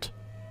the hunt.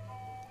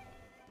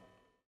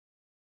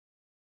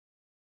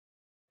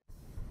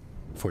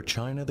 For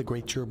China, the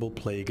Great Gerbil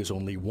Plague is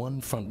only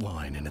one front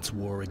line in its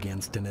war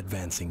against an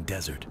advancing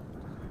desert.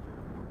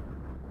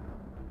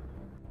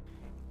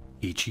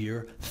 Each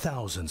year,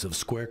 thousands of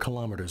square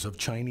kilometers of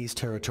Chinese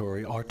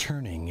territory are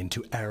turning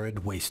into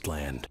arid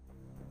wasteland.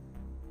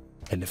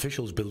 And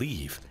officials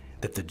believe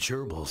that the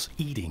gerbils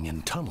eating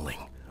and tunneling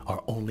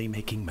are only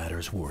making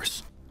matters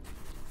worse.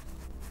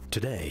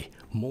 Today,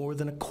 more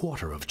than a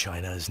quarter of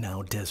China is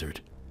now desert,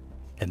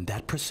 and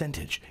that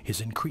percentage is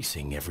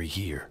increasing every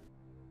year.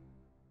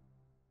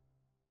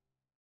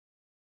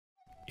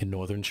 In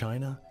northern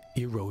China,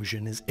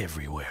 erosion is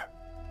everywhere.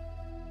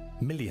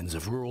 Millions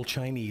of rural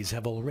Chinese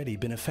have already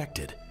been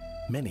affected.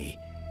 Many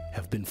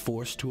have been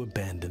forced to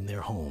abandon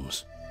their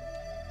homes.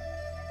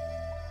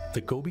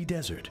 The Gobi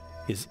Desert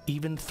is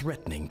even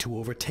threatening to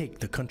overtake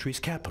the country's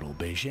capital,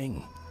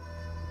 Beijing.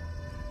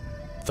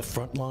 The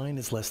front line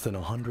is less than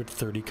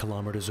 130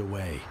 kilometers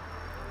away.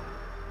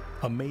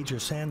 A major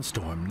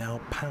sandstorm now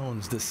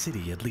pounds the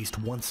city at least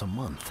once a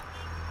month.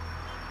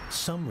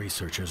 Some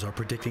researchers are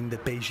predicting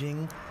that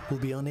Beijing will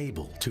be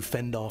unable to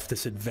fend off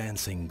this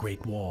advancing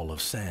Great Wall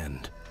of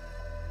sand.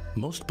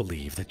 Most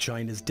believe that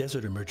China's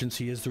desert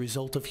emergency is the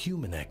result of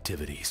human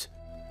activities.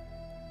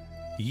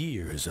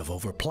 Years of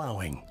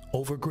overplowing,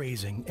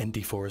 overgrazing, and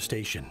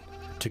deforestation,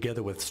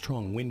 together with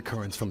strong wind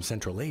currents from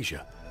Central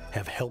Asia,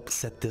 have helped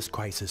set this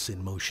crisis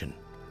in motion.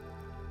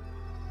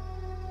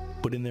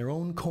 But in their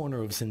own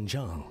corner of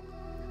Xinjiang,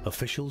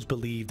 officials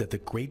believe that the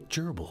great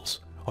gerbils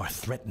are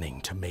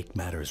threatening to make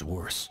matters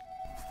worse.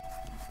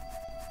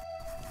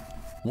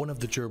 One of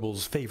the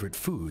gerbils' favorite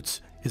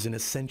foods is an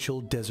essential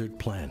desert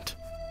plant.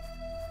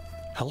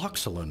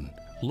 Haloxylon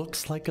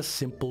looks like a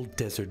simple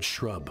desert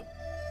shrub,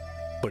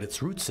 but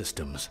its root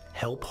systems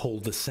help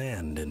hold the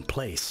sand in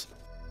place.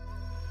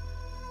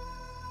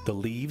 The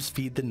leaves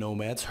feed the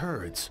nomads'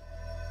 herds,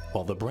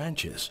 while the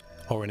branches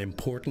are an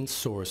important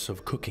source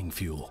of cooking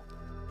fuel.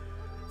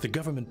 The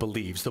government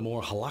believes the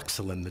more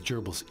haloxylon the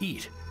gerbils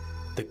eat,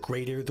 the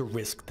greater the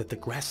risk that the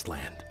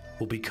grassland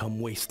will become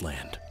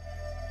wasteland.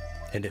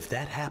 And if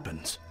that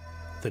happens,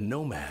 the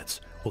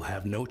nomads will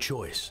have no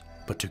choice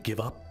but to give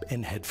up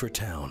and head for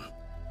town.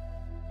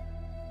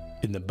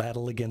 In the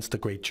battle against the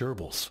great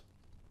gerbils,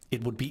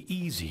 it would be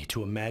easy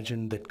to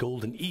imagine that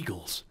golden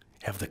eagles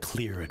have the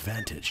clear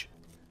advantage.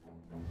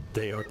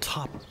 They are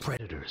top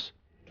predators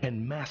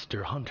and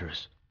master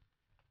hunters.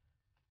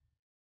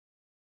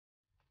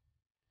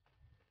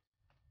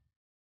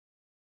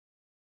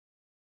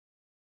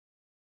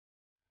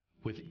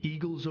 With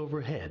eagles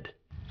overhead,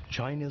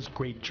 China's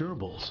great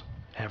gerbils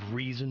have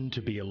reason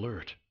to be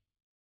alert.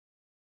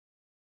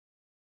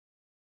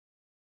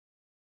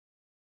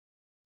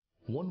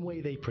 One way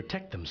they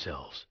protect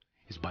themselves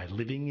is by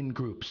living in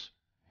groups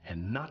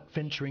and not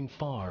venturing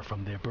far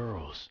from their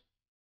burrows.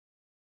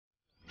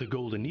 The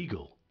golden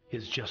eagle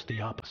is just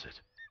the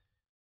opposite.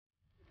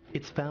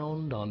 It's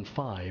found on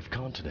 5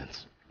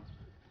 continents.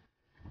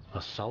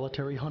 A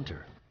solitary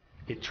hunter,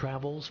 it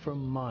travels for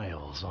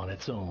miles on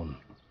its own.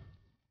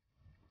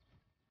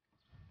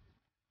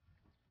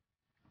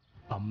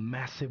 A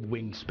massive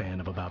wingspan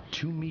of about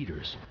 2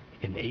 meters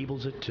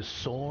enables it to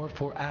soar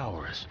for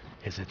hours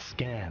as it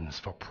scans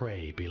for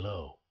prey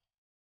below.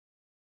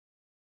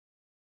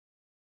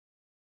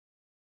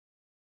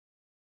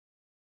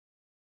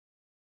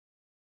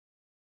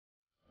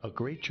 A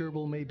great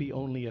gerbil may be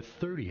only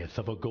 1/30th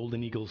of a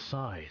golden eagle's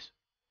size,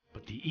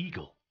 but the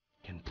eagle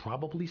can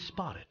probably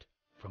spot it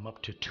from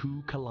up to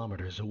 2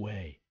 kilometers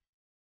away.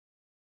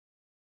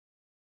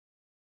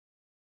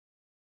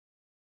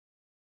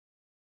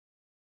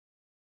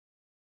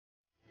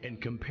 And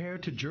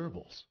compared to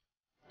gerbils,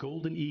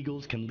 golden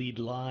eagles can lead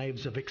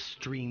lives of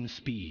extreme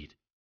speed.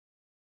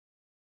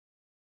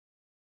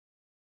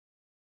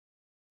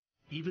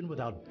 Even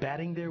without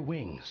batting their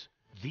wings,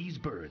 these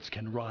birds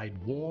can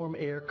ride warm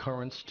air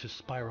currents to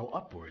spiral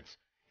upwards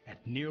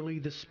at nearly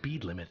the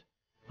speed limit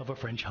of a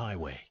French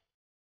highway.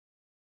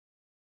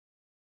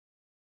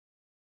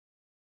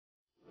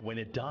 When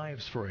it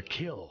dives for a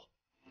kill,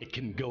 it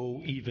can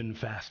go even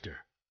faster.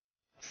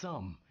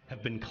 Some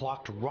have been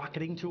clocked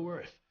rocketing to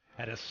Earth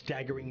at a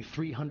staggering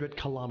 300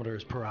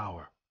 kilometers per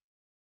hour.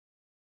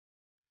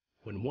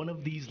 When one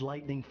of these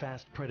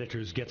lightning-fast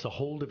predators gets a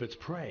hold of its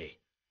prey,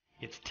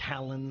 its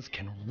talons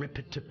can rip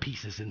it to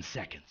pieces in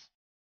seconds.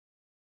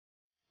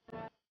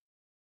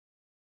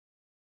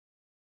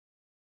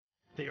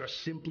 They are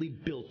simply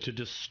built to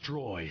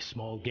destroy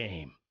small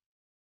game.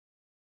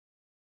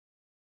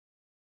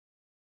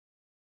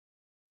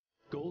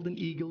 Golden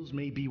eagles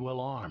may be well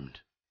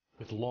armed,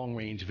 with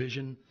long-range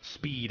vision,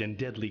 speed, and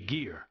deadly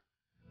gear,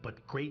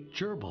 but great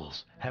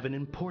gerbils have an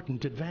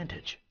important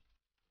advantage.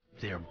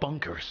 They are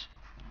bunkers.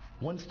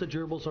 Once the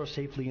gerbils are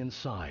safely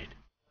inside,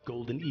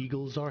 golden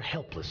eagles are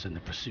helpless in the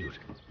pursuit,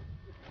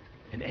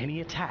 and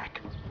any attack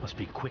must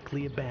be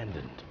quickly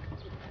abandoned.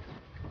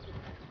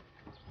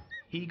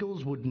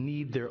 Eagles would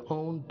need their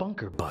own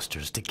bunker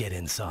busters to get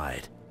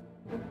inside,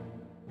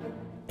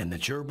 and the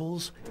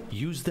gerbils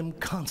use them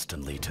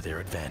constantly to their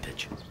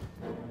advantage.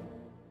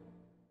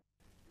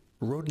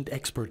 Rodent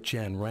expert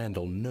Jan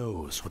Randall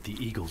knows what the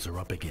eagles are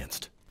up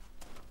against.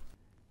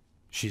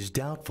 She's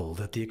doubtful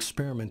that the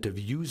experiment of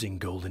using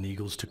golden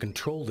eagles to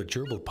control the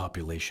gerbil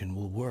population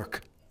will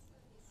work.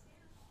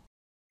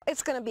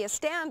 It's going to be a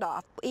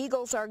standoff.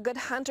 Eagles are good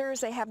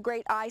hunters, they have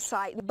great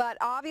eyesight, but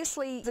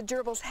obviously the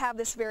gerbils have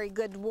this very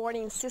good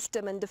warning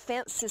system and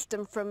defense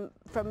system from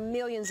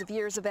millions of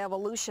years of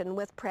evolution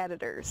with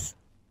predators.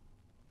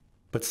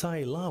 But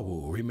Sai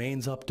Lawu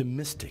remains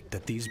optimistic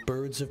that these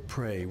birds of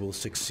prey will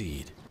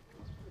succeed.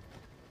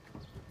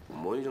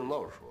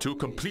 To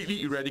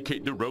completely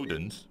eradicate the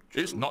rodents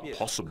is not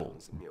possible,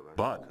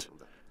 but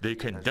they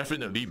can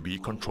definitely be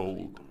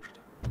controlled.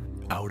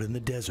 Out in the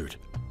desert,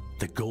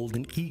 the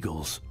golden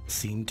eagles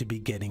seem to be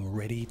getting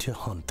ready to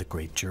hunt the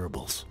great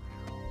gerbils.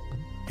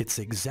 It's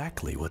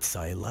exactly what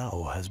Sai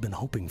Lao has been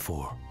hoping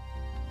for.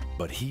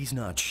 But he's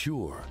not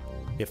sure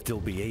if they'll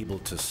be able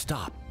to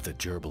stop the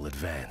gerbil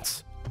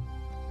advance.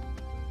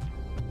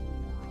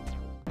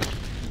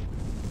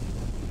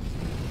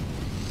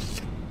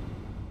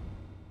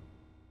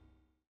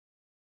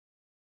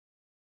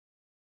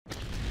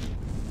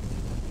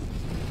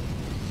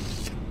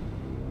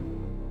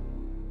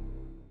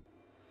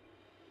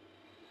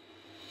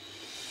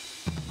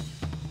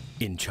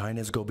 In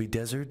China's Gobi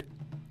Desert,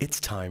 it's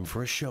time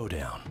for a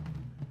showdown.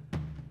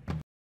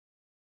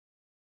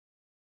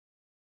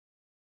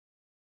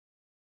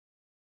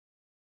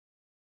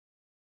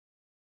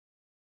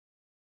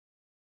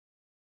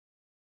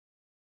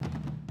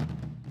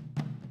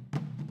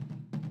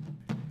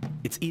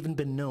 It's even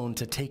been known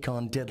to take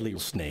on deadly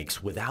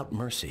snakes without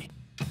mercy.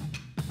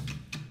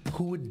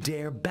 Who would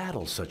dare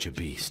battle such a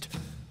beast?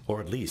 Or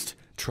at least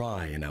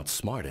try and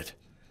outsmart it?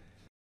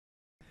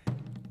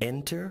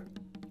 Enter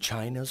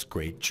China's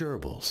great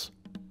gerbils.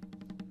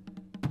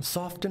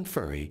 Soft and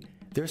furry,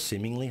 they're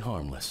seemingly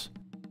harmless.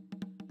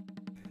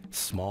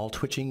 Small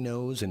twitching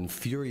nose and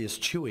furious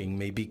chewing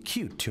may be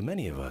cute to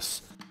many of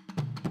us.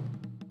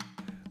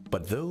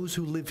 But those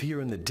who live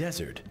here in the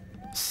desert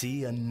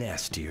see a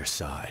nastier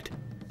side.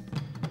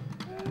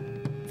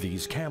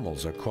 These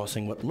camels are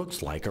crossing what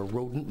looks like a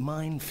rodent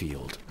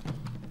minefield.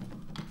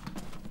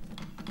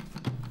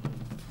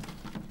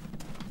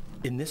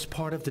 In this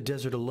part of the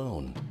desert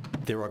alone,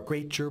 there are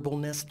great gerbil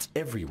nests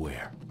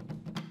everywhere.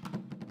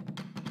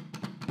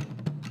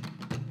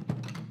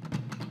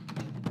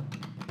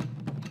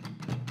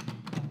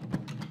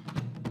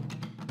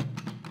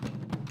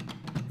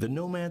 The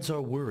nomads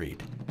are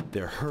worried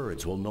their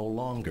herds will no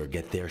longer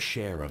get their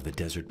share of the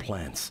desert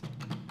plants.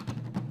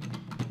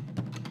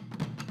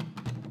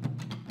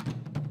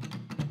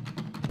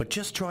 But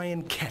just try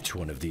and catch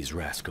one of these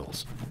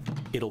rascals.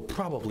 It'll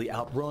probably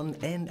outrun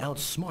and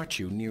outsmart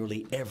you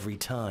nearly every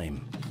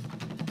time.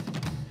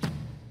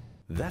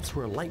 That's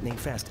where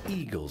lightning-fast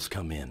eagles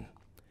come in.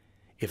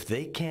 If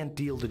they can't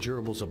deal the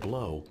gerbils a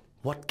blow,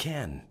 what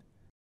can?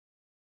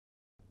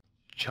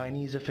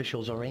 Chinese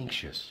officials are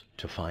anxious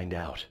to find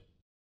out.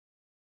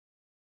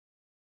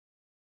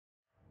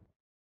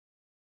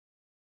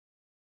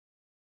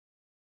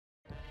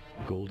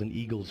 Golden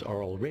eagles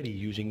are already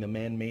using the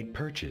man-made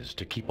perches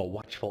to keep a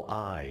watchful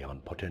eye on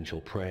potential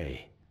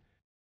prey.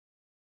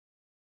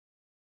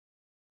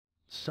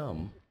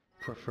 Some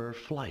prefer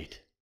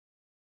flight.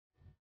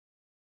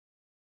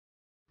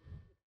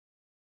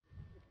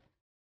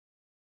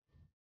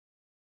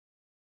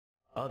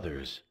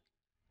 Others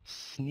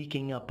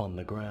sneaking up on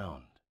the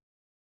ground.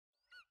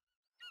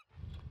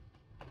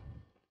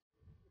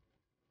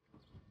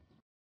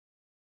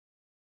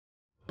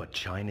 But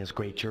China's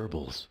great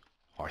gerbils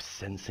are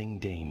sensing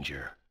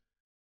danger.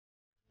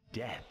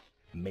 Death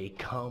may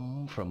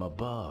come from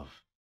above.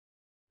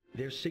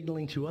 They're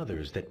signaling to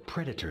others that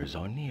predators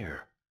are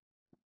near.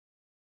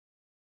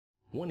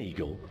 One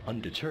eagle,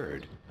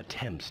 undeterred,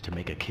 attempts to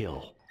make a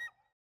kill.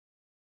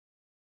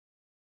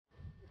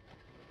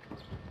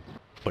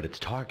 But its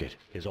target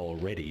is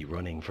already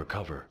running for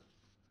cover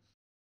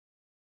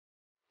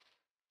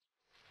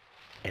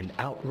and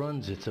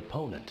outruns its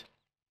opponent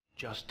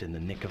just in the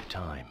nick of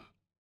time.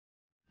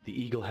 The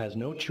eagle has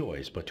no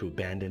choice but to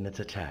abandon its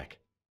attack.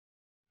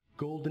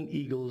 Golden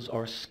eagles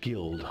are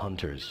skilled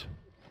hunters,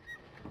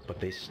 but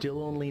they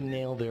still only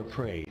nail their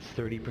prey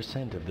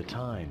 30% of the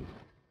time.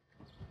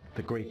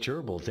 The great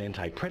gerbil's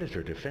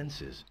anti-predator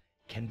defenses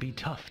can be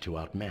tough to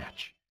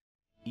outmatch,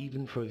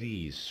 even for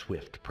these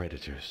swift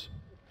predators.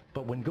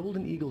 But when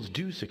golden eagles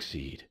do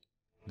succeed,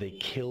 they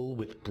kill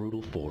with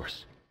brutal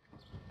force.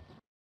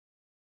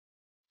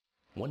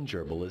 One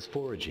gerbil is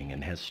foraging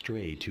and has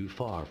strayed too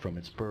far from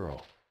its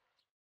burrow.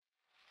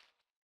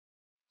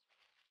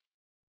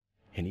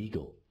 An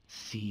eagle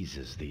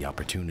seizes the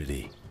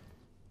opportunity.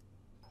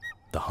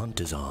 The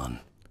hunt is on,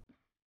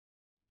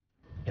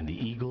 and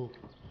the eagle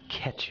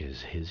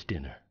catches his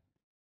dinner.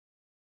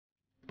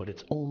 But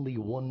it's only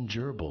one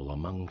gerbil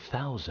among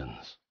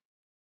thousands.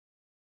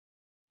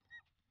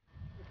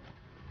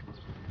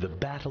 The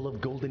battle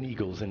of golden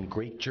eagles and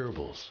great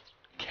gerbils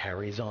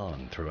carries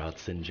on throughout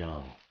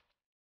Xinjiang.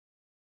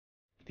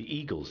 The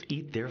eagles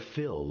eat their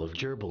fill of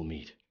gerbil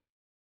meat.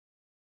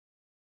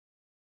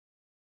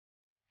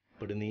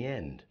 But in the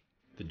end,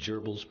 the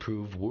gerbils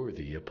prove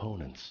worthy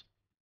opponents.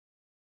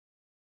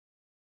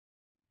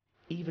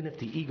 Even if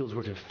the eagles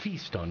were to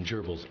feast on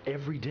gerbils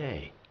every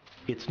day,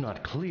 it's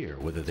not clear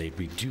whether they'd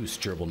reduce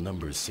gerbil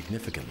numbers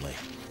significantly.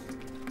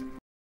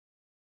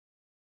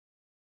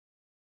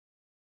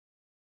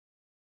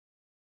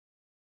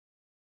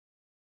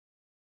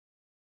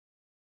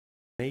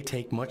 It may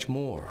take much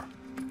more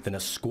than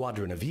a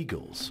squadron of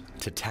eagles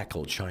to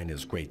tackle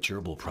China's great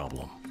gerbil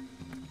problem.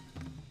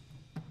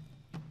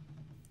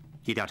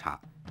 据调查，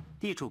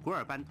地处古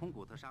尔班通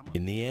古特沙漠。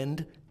 In the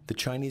end, the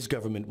Chinese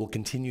government will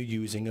continue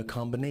using a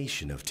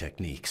combination of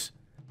techniques.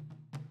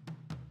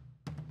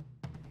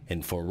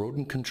 And for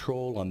rodent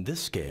control on this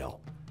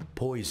scale,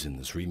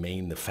 poisons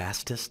remain the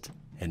fastest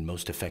and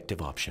most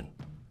effective option.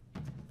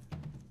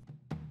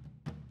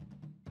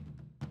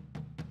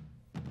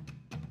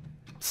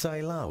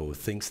 Sailao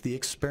thinks the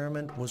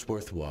experiment was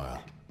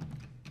worthwhile.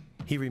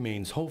 He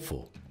remains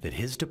hopeful that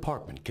his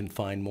department can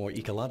find more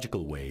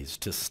ecological ways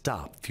to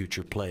stop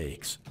future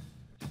plagues.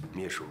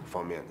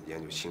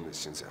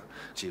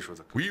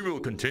 We will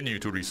continue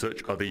to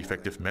research other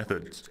effective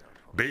methods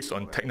based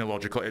on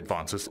technological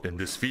advances in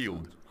this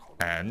field,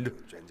 and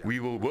we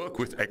will work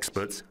with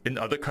experts in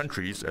other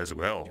countries as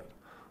well.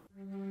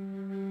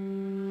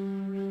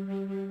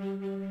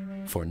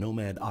 For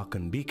nomad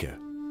Akanbika,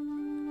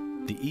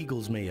 the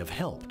eagles may have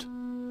helped,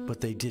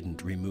 but they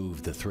didn't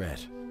remove the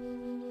threat.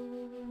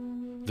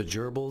 The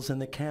gerbils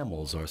and the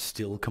camels are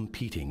still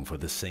competing for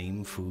the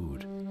same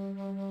food.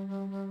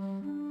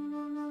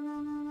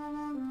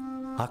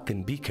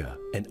 Akanbika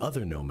and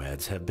other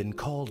nomads have been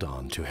called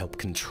on to help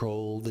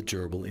control the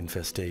gerbil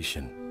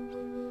infestation.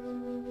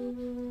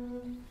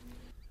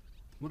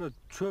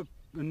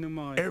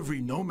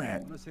 Every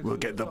nomad will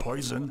get the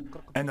poison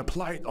and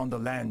apply it on the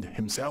land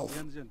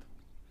himself.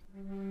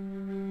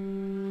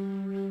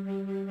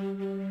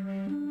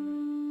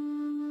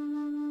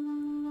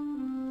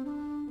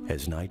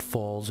 As night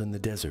falls in the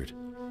desert,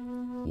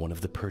 one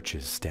of the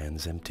perches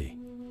stands empty.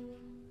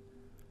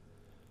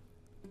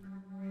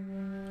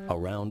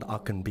 Around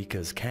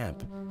Akanbika's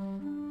camp,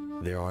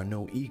 there are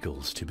no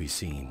eagles to be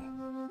seen.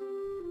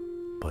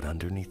 But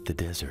underneath the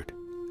desert,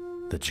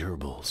 the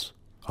gerbils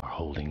are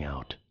holding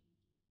out.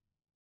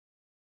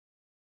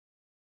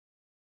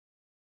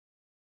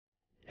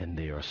 And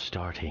they are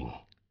starting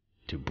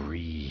to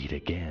breed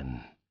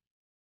again.